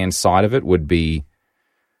left-hand side of it would be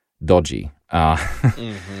dodgy.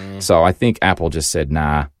 So I think Apple just said,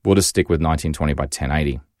 nah, we'll just stick with 1920 by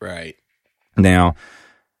 1080. Right. Now,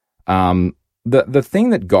 the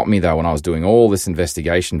thing that got me, though, when I was doing all this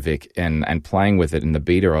investigation, Vic, and playing with it in the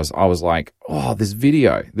beta, I was like, this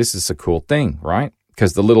video, this is a cool thing, right?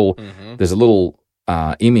 Because there's a little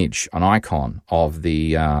image, an icon of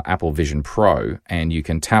the Apple Vision Pro, and you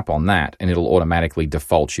can tap on that and it'll automatically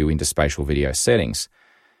default you into spatial video settings.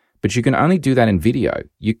 But you can only do that in video.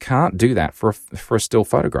 You can't do that for a still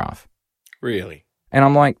photograph. Really? And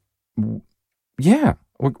I'm like, yeah,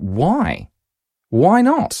 why? Why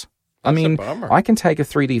not? That's a bummer. I can take a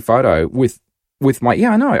 3D photo with my,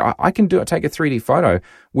 I know, I can take a 3D photo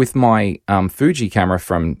with my Fuji camera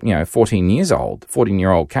from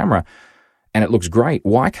 14-year-old camera, and it looks great.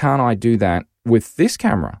 Why can't I do that with this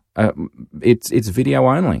camera? It's video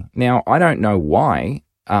only. Now, I don't know why.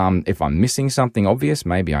 If I'm missing something obvious,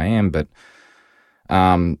 maybe I am, but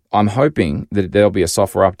I'm hoping that there'll be a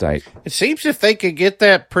software update. It seems if they could get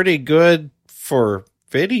that pretty good for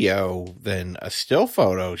video, then a still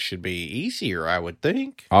photo should be easier, I would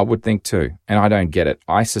think. I would think too, and I don't get it.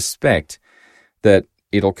 I suspect that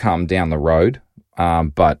it'll come down the road.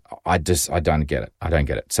 But I don't get it. I don't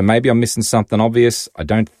get it. So maybe I'm missing something obvious. I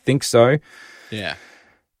don't think so. Yeah.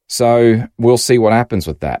 So we'll see what happens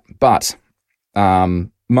with that. But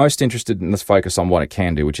most interested in, let's focus on what it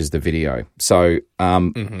can do, which is the video. So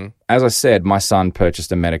as I said, my son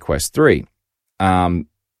purchased a MetaQuest 3. And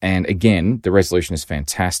again, the resolution is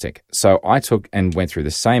fantastic. So I took and went through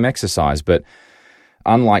the same exercise, but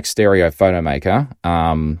unlike Stereo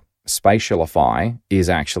Photomaker, Spatialify is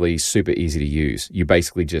actually super easy to use. You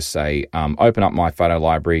basically just say, open up my photo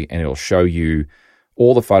library, and it'll show you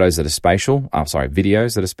all the photos that are spatial.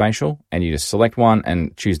 Videos that are spatial, and you just select one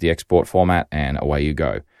and choose the export format, and away you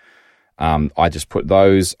go. I just put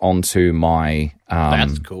those onto my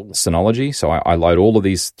That's cool. Synology. So I load all of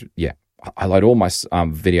these. I load all my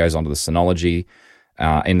videos onto the Synology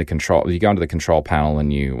in the control. You go into the control panel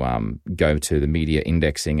and you go to the media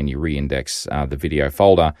indexing and you re-index the video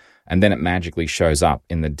folder, and then it magically shows up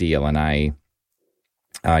in the DLNA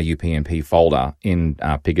UPnP folder in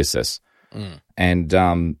Pegasus. And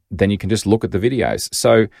then you can just look at the videos.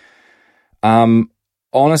 So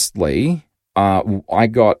honestly, I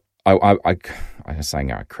was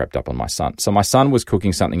saying I crept up on my son. So my son was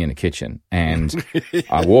cooking something in the kitchen, and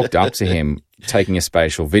I walked up to him taking a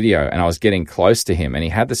spatial video, and I was getting close to him, and he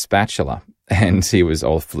had the spatula, and he was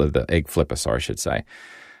the egg flipper, sorry, I should say.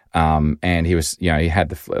 And he was, he had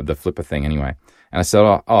the flipper thing anyway. And I said,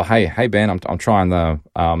 oh, hey, Ben, I'm trying the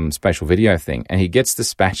spatial video thing. And he gets the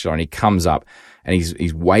spatula and he comes up and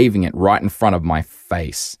he's waving it right in front of my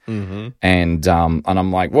face. Mm-hmm. And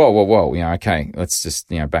I'm like, whoa, okay, let's just,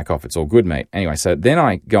 back off. It's all good, mate. Anyway, so then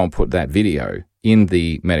I go and put that video in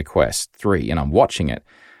the Meta Quest 3 and I'm watching it,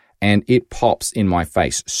 and it pops in my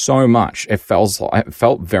face so much. It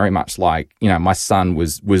felt very much like, my son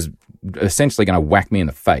was essentially going to whack me in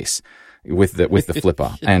the face with the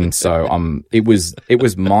flipper. And so it was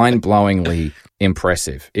mind-blowingly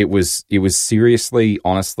impressive. It was seriously,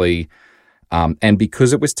 honestly, and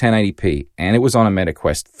because it was 1080p and it was on a Meta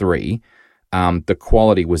Quest 3, the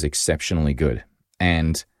quality was exceptionally good.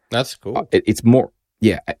 And that's cool. It's more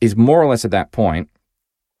or less at that point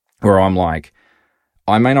where I'm like,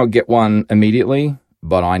 I may not get one immediately,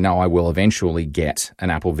 but I know I will eventually get an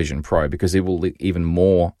Apple Vision Pro because it will look even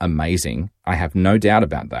more amazing. I have no doubt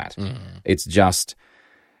about that. It's just,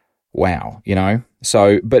 wow,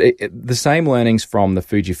 So, but the same learnings from the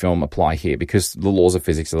Fujifilm apply here because the laws of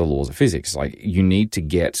physics are the laws of physics. Like, you need to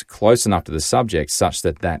get close enough to the subject such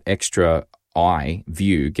that extra eye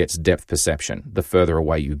view gets depth perception. The further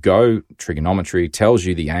away you go, trigonometry tells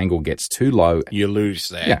you the angle gets too low. You lose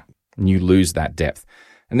that. Yeah, and you lose that depth.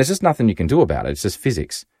 And there's just nothing you can do about it. It's just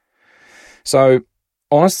physics. So,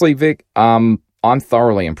 honestly, Vic, I'm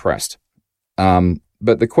thoroughly impressed.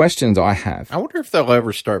 But the questions I have... I wonder if they'll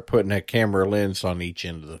ever start putting a camera lens on each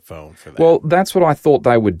end of the phone for that. Well, that's what I thought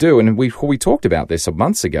they would do. And we talked about this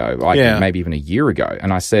months ago, maybe even a year ago.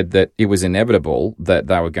 And I said that it was inevitable that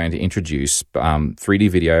they were going to introduce 3D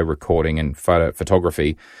video recording and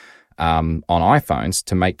photography on iPhones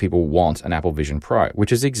to make people want an Apple Vision Pro,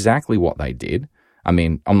 which is exactly what they did. I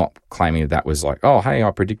mean, I'm not claiming that was like, oh, hey,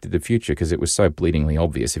 I predicted the future, because it was so bleedingly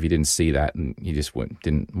obvious if you didn't see that and you just weren't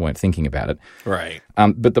thinking about it. Right.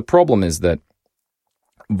 But the problem is that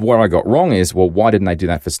what I got wrong is, well, why didn't they do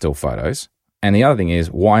that for still photos? And the other thing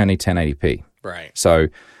is, why only 1080p? Right. So,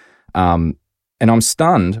 and I'm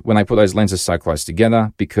stunned when they put those lenses so close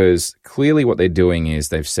together, because clearly what they're doing is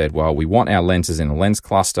they've said, well, we want our lenses in a lens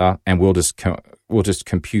cluster and we'll just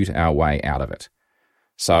compute our way out of it.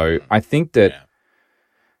 So I think that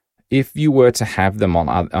if you were to have them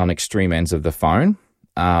on extreme ends of the phone,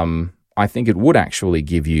 I think it would actually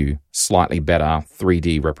give you slightly better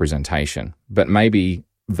 3D representation. But maybe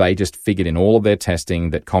they just figured in all of their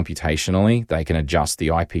testing that computationally they can adjust the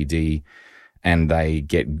IPD and they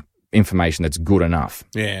get information that's good enough.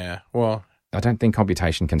 Yeah, well, I don't think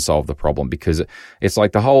computation can solve the problem, because it's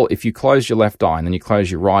like the whole, if you close your left eye and then you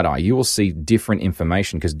close your right eye, you will see different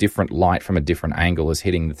information because different light from a different angle is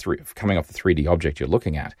hitting coming off the 3D object you're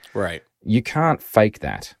looking at. Right. You can't fake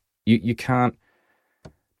that. You can't.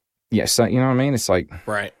 Yeah. So, you know what I mean? It's like,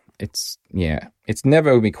 right. It's never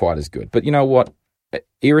going to be quite as good. But you know what?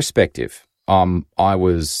 Irrespective, I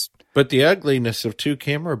was. But the ugliness of two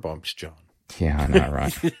camera bumps, John. Yeah, I know,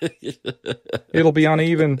 right? It'll be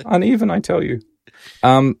uneven, I tell you.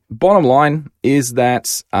 Bottom line is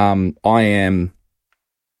that I am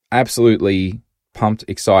absolutely pumped,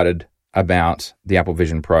 excited about the Apple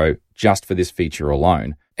Vision Pro just for this feature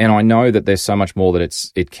alone. And I know that there's so much more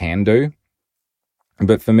that it can do.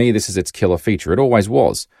 But for me, this is its killer feature. It always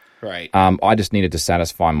was. Right. I just needed to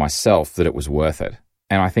satisfy myself that it was worth it.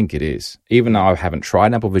 And I think it is. Even though I haven't tried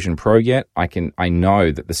an Apple Vision Pro yet, I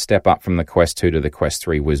know that the step up from the Quest 2 to the Quest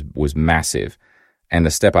 3 was massive. And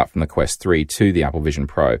the step up from the Quest 3 to the Apple Vision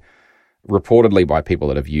Pro, reportedly by people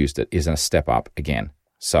that have used it, is a step up again.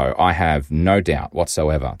 So I have no doubt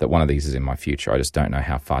whatsoever that one of these is in my future. I just don't know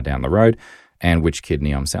how far down the road and which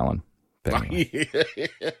kidney I'm selling. But anyway.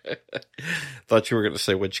 Thought you were going to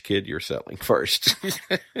say which kid you're selling first.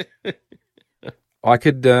 I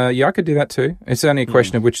could do that too. It's only a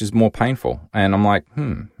question of which is more painful. And I'm like,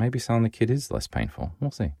 maybe selling the kid is less painful.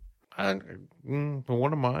 We'll see.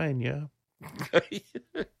 One of mine, yeah.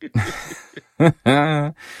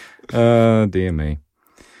 Dear me.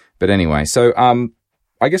 But anyway, so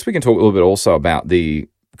I guess we can talk a little bit also about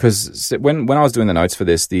because when I was doing the notes for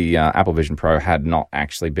this, the Apple Vision Pro had not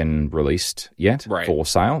actually been released yet for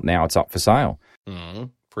sale. Now it's up for sale. Mm-hmm.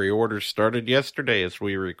 Pre-orders started yesterday as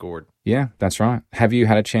we record. Yeah, that's right. Have you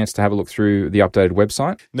had a chance to have a look through the updated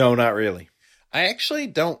website? No, not really. I actually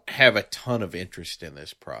don't have a ton of interest in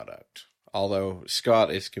this product, although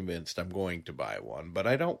Scott is convinced I'm going to buy one, but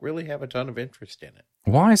I don't really have a ton of interest in it.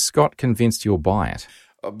 Why is Scott convinced you'll buy it?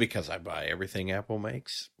 Because I buy everything Apple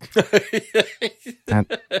makes.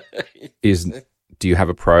 Do you have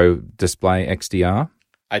a Pro Display XDR?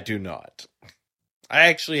 I do not. I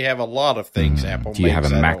actually have a lot of things Apple makes. Do you have a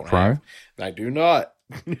Mac Pro? I do not.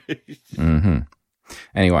 Mm-hmm.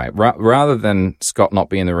 Anyway, rather than Scott not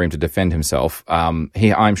be in the room to defend himself,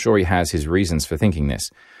 I'm sure he has his reasons for thinking this.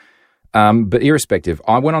 But irrespective,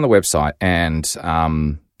 I went on the website and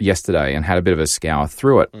yesterday and had a bit of a scour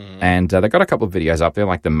through it. Mm-hmm. And they got a couple of videos up there,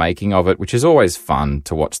 like the making of it, which is always fun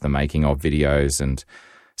to watch the making of videos. And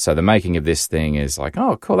so the making of this thing is like,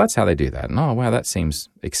 oh, cool, that's how they do that. And oh, wow, that seems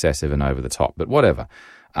excessive and over the top, but whatever.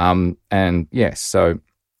 And yes, so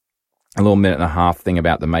a little minute and a half thing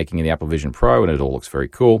about the making of the Apple Vision Pro, and it all looks very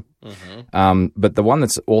cool. Mm-hmm. But the one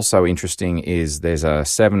that's also interesting is there's a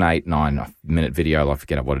 7, 8, 9 minute video. I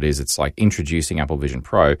forget what it is. It's like introducing Apple Vision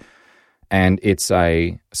Pro, and it's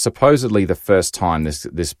supposedly the first time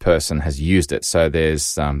this person has used it. So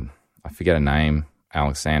there's I forget her name,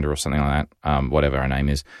 Alexander or something like that, whatever her name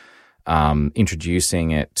is,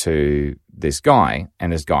 introducing it to this guy,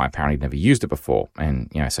 and this guy apparently never used it before. And,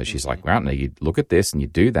 so she's like, well, now you look at this and you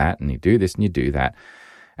do that and you do this and you do that.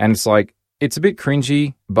 And it's like, it's a bit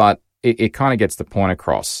cringy, but it kind of gets the point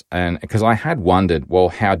across. And because I had wondered, well,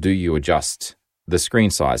 how do you adjust the screen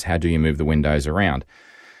size? How do you move the windows around?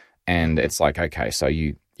 And it's like, okay, so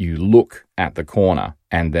you look at the corner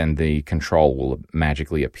and then the control will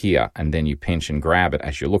magically appear, and then you pinch and grab it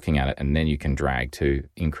as you're looking at it, and then you can drag to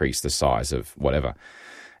increase the size of whatever.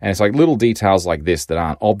 And it's like little details like this that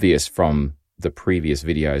aren't obvious from the previous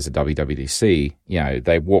videos at WWDC.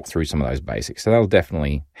 They walk through some of those basics. So that'll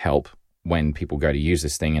definitely help when people go to use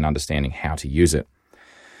this thing and understanding how to use it.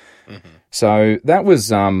 Mm-hmm. So that was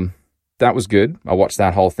good. I watched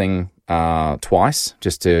that whole thing twice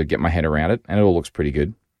just to get my head around it, and it all looks pretty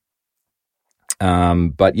good.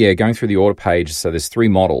 But yeah, going through the order page, so there's 3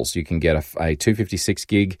 models. You can get a 256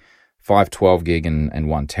 gig, 512 gig, and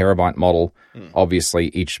 1 terabyte model. Obviously,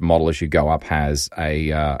 each model as you go up has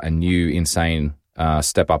a new insane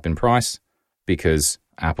step up in price because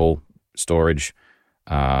Apple storage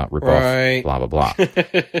ripoff, right. Blah, blah, blah.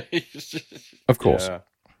 Of course. Yeah.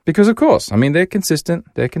 Because, of course, I mean, they're consistent.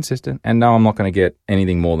 And no, I'm not going to get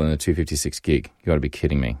anything more than a 256 gig. You got to be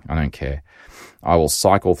kidding me. I don't care. I will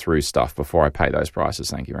cycle through stuff before I pay those prices.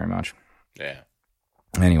 Thank you very much. Yeah.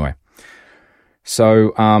 Anyway,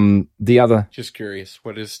 so the other... Just curious,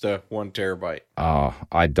 what is the 1 terabyte? Oh,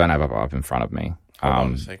 I don't have it up in front of me. Hold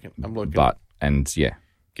on a second. I'm looking. Yeah.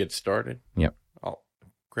 Get started? Yep. I'll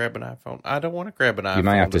grab an iPhone. I don't want to grab an iPhone. You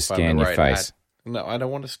may have to scan your face. No, I don't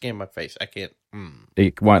want to scan my face. I can't.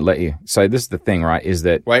 It won't let you. So this is the thing, right, is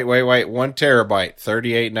that... Wait. 1 terabyte,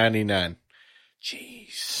 $38.99.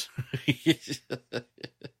 Jeez.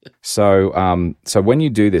 So when you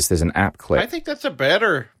do this, there's an app clip. I think that's a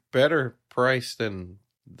better price than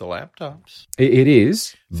the laptops. It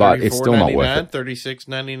is, but it's still not worth it.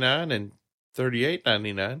 $36.99 and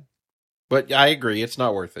 $38.99. But I agree, it's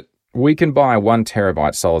not worth it. We can buy a 1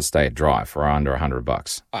 terabyte solid state drive for under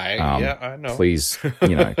 $100. I know. Please,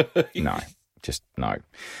 no, just no.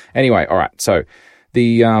 Anyway, all right. So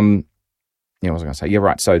the what was I going to say? Yeah,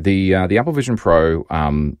 right. So the Apple Vision Pro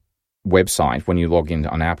website, when you log in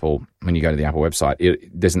on Apple, when you go to the Apple website,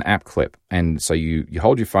 there's an app clip, and so you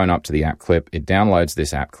hold your phone up to the app clip, it downloads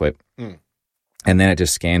this app clip, and then it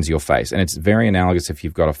just scans your face, and it's very analogous if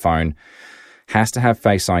you've got a phone. Has to have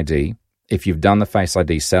Face ID. If you've done the Face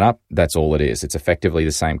ID setup, that's all it is. It's effectively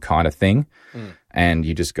the same kind of thing, and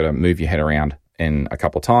you just got to move your head around in a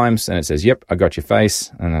couple of times, and it says, "Yep, I got your face,"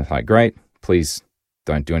 and it's like, "Great, please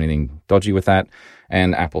don't do anything dodgy with that."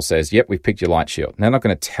 And Apple says, "Yep, we've picked your light shield." Now, they're not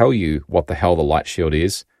going to tell you what the hell the light shield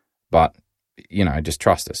is, but just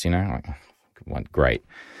trust us. Great.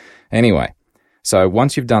 Anyway, so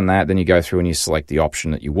once you've done that, then you go through and you select the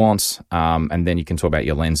option that you want, and then you can talk about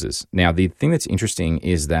your lenses. Now, the thing that's interesting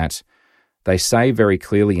is that they say very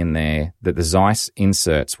clearly in there that the Zeiss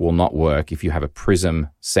inserts will not work if you have a prism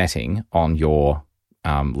setting on your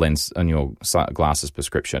lens, on your glasses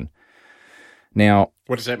prescription. Now,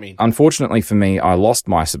 what does that mean? Unfortunately for me, I lost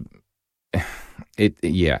my.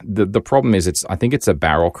 The problem is I think it's a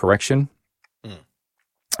barrel correction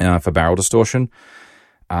for barrel distortion.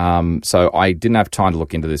 So I didn't have time to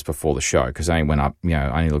look into this before the show because I only went up.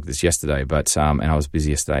 I only looked at this yesterday, but and I was busy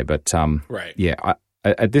yesterday. But right, yeah.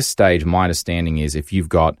 At this stage, my understanding is if you've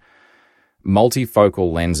got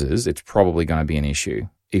multifocal lenses, it's probably going to be an issue.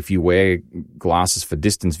 If you wear glasses for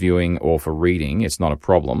distance viewing or for reading, it's not a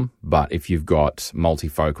problem. But if you've got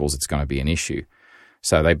multifocals, it's going to be an issue.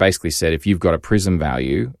 So they basically said if you've got a prism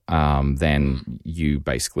value, then you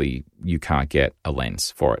can't get a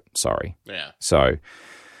lens for it. Sorry. Yeah. So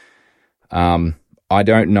I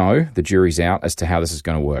don't know. The jury's out as to how this is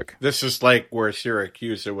going to work. This is like where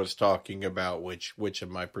Syracuse was talking about which of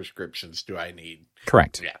my prescriptions do I need.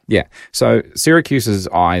 Correct. Yeah. So Syracuse's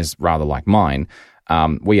eyes, rather like mine,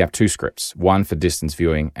 we have two scripts, one for distance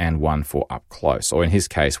viewing and one for up close, or in his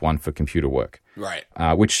case, one for computer work. Right.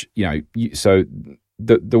 Which, so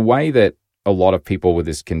the way that a lot of people with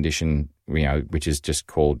this condition, which is just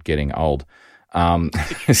called getting old,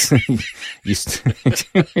 it's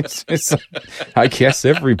I guess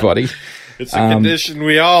everybody. It's a condition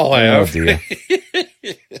we all have. Oh dear.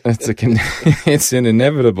 It's an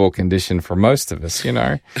inevitable condition for most of us,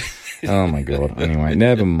 Oh my God. Anyway,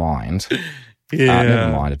 never mind. Yeah.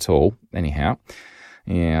 Never mind at all. Anyhow.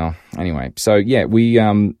 Yeah. Anyway, so yeah,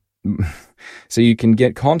 so you can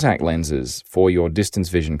get contact lenses for your distance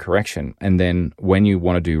vision correction. And then when you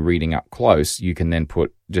want to do reading up close, you can then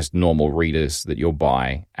put just normal readers that you'll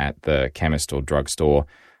buy at the chemist or drugstore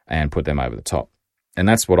and put them over the top. And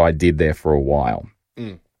that's what I did there for a while.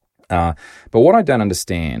 But what I don't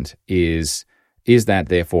understand is that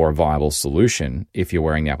therefore a viable solution if you're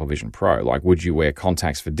wearing the Apple Vision Pro? Like, would you wear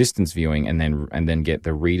contacts for distance viewing and then get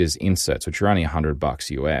the reader's inserts, which are only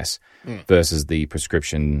 $100 US, versus the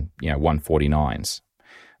prescription, $149s?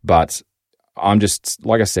 But I'm just,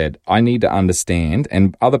 like I said, I need to understand,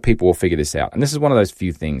 and other people will figure this out. And this is one of those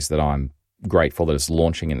few things that I'm grateful that it's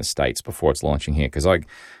launching in the States before it's launching here, because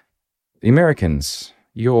the Americans,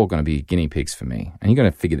 you're all going to be guinea pigs for me, and you're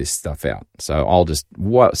going to figure this stuff out. So I'll just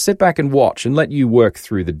sit back and watch and let you work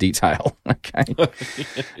through the detail, okay?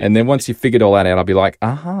 And then once you figured all that out, I'll be like,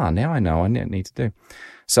 aha, now I know what I need to do.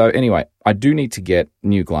 So anyway, I do need to get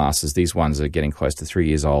new glasses. These ones are getting close to 3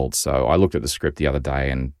 years old. So I looked at the script the other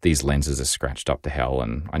day, and these lenses are scratched up to hell,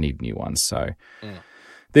 and I need new ones. So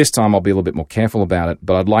this time I'll be a little bit more careful about it,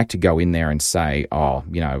 but I'd like to go in there and say, I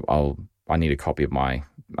need a copy of my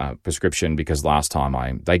prescription, because last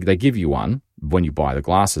time they give you one when you buy the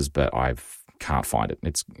glasses, but I can't find it.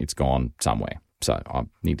 It's gone somewhere, so I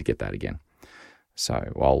need to get that again. So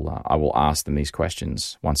I will ask them these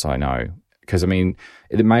questions once I know, because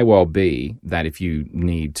it may well be that if you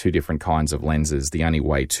need two different kinds of lenses, the only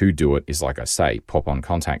way to do it is, like I say, pop on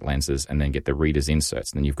contact lenses and then get the reader's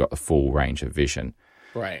inserts, and then you've got the full range of vision.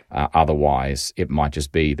 Right. Otherwise, it might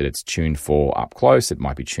just be that it's tuned for up close. It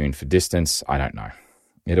might be tuned for distance. I don't know.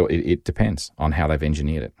 It depends on how they've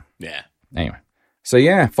engineered it. Yeah. Anyway. So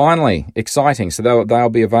yeah, finally, exciting. So they'll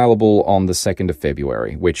be available on the 2nd of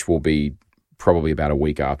February, which will be probably about a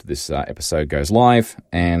week after this episode goes live.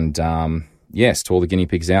 And yes, to all the guinea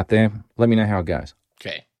pigs out there, let me know how it goes.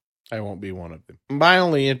 Okay. I won't be one of them. My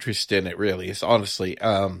only interest in it really is, honestly,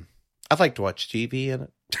 I'd like to watch TV in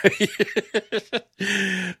it.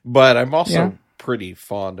 But I'm also pretty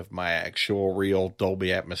fond of my actual real Dolby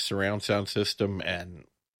Atmos surround sound system, and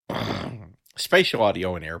spatial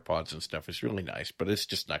audio and AirPods and stuff is really nice, but it's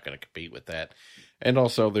just not going to compete with that. And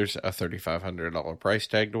also there's a $3,500 price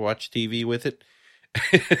tag to watch TV with it.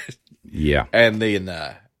 Yeah. And then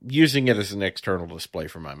using it as an external display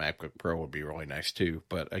for my MacBook Pro would be really nice too.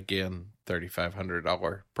 But again,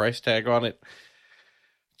 $3,500 price tag on it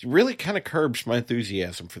really kind of curbs my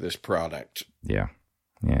enthusiasm for this product. Yeah.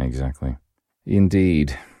 Yeah, exactly.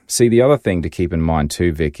 Indeed. See, the other thing to keep in mind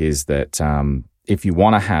too, Vic, is that if you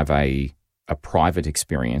want to have a private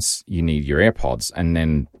experience, you need your AirPods. And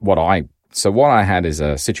then what I had is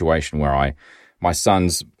a situation where my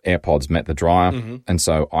son's AirPods met the dryer, and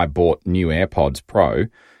so I bought new AirPods Pro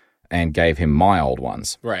and gave him my old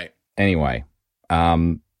ones. Right. Anyway,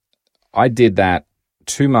 I did that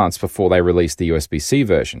 2 months before they released the USB-C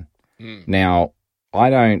version. Now,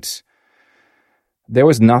 there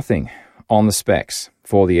was nothing on the specs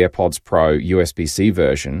for the AirPods Pro USB-C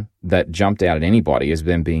version that jumped out at anybody as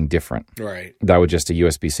them being different. Right. They were just a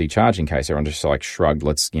USB-C charging case. Everyone just shrugged,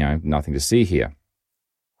 nothing to see here.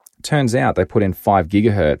 Turns out they put in 5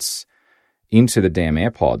 gigahertz into the damn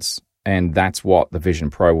AirPods, and that's what the Vision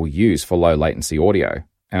Pro will use for low latency audio.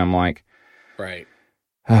 And I'm like, right.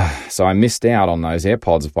 So I missed out on those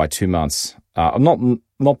AirPods by 2 months.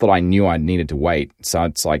 Not that I knew I needed to wait. So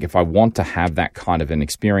it's like, if I want to have that kind of an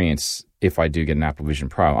experience, if I do get an Apple Vision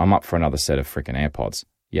Pro, I'm up for another set of freaking AirPods.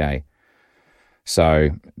 Yay. So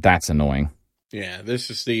that's annoying. Yeah,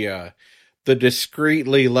 this is the the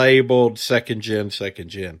discreetly labeled second gen.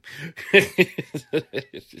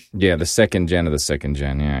 Yeah, the second gen of the second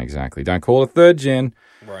gen. Yeah, exactly. Don't call it third gen.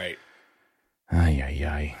 Right.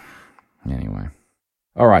 Ay. Anyway.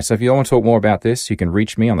 All right, so if you want to talk more about this, you can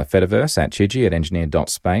reach me on the Fediverse at Chidgey at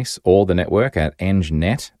engineered.space or the network at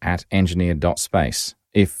engnet at engineered.space.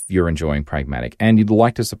 If you're enjoying Pragmatic and you'd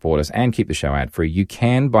like to support us and keep the show ad-free, you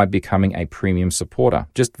can by becoming a premium supporter.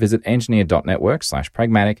 Just visit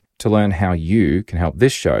engineered.network/pragmatic to learn how you can help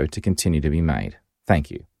this show to continue to be made.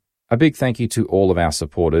 Thank you. A big thank you to all of our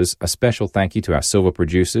supporters. A special thank you to our silver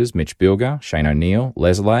producers, Mitch Bilger, Shane O'Neill,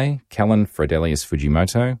 Leslie, Kellen Fredelius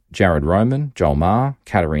Fujimoto, Jared Roman, Joel Marr,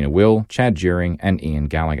 Katarina Will, Chad During, and Ian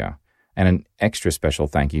Gallagher. And an extra special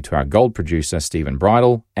thank you to our gold producer, Stephen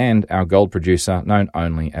Bridle, and our gold producer, known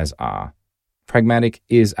only as R. Pragmatic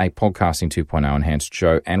is a Podcasting 2.0 enhanced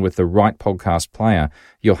show, and with the right podcast player,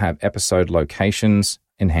 you'll have episode locations,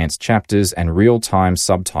 enhanced chapters, and real-time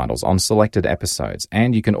subtitles on selected episodes.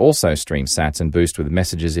 And you can also stream sats and boost with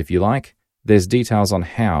messages if you like. There's details on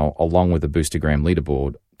how, along with the Boostergram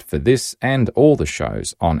leaderboard for this and all the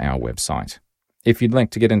shows on our website. If you'd like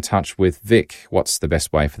to get in touch with Vic, what's the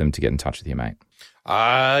best way for them to get in touch with you, mate?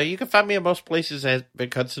 You can find me in most places at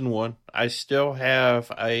Vic Hudson 1. I still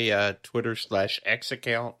have a Twitter/X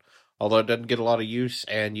account, although it doesn't get a lot of use,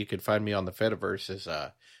 and you can find me on the Fediverse as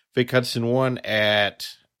Vic Hudson 1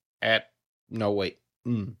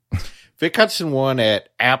 Vic Hudson 1 at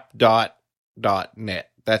app.net.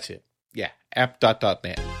 That's it. Yeah,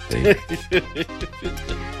 app.net.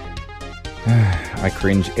 I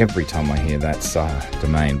cringe every time I hear that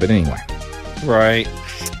domain, but anyway. Right.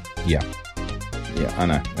 Yeah, I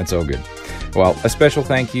know. That's all good. Well, a special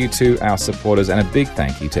thank you to our supporters and a big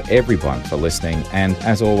thank you to everyone for listening. And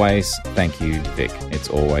as always, thank you, Vic. It's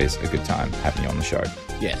always a good time having you on the show.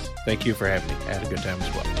 Yes, thank you for having me. I had a good time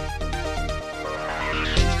as well.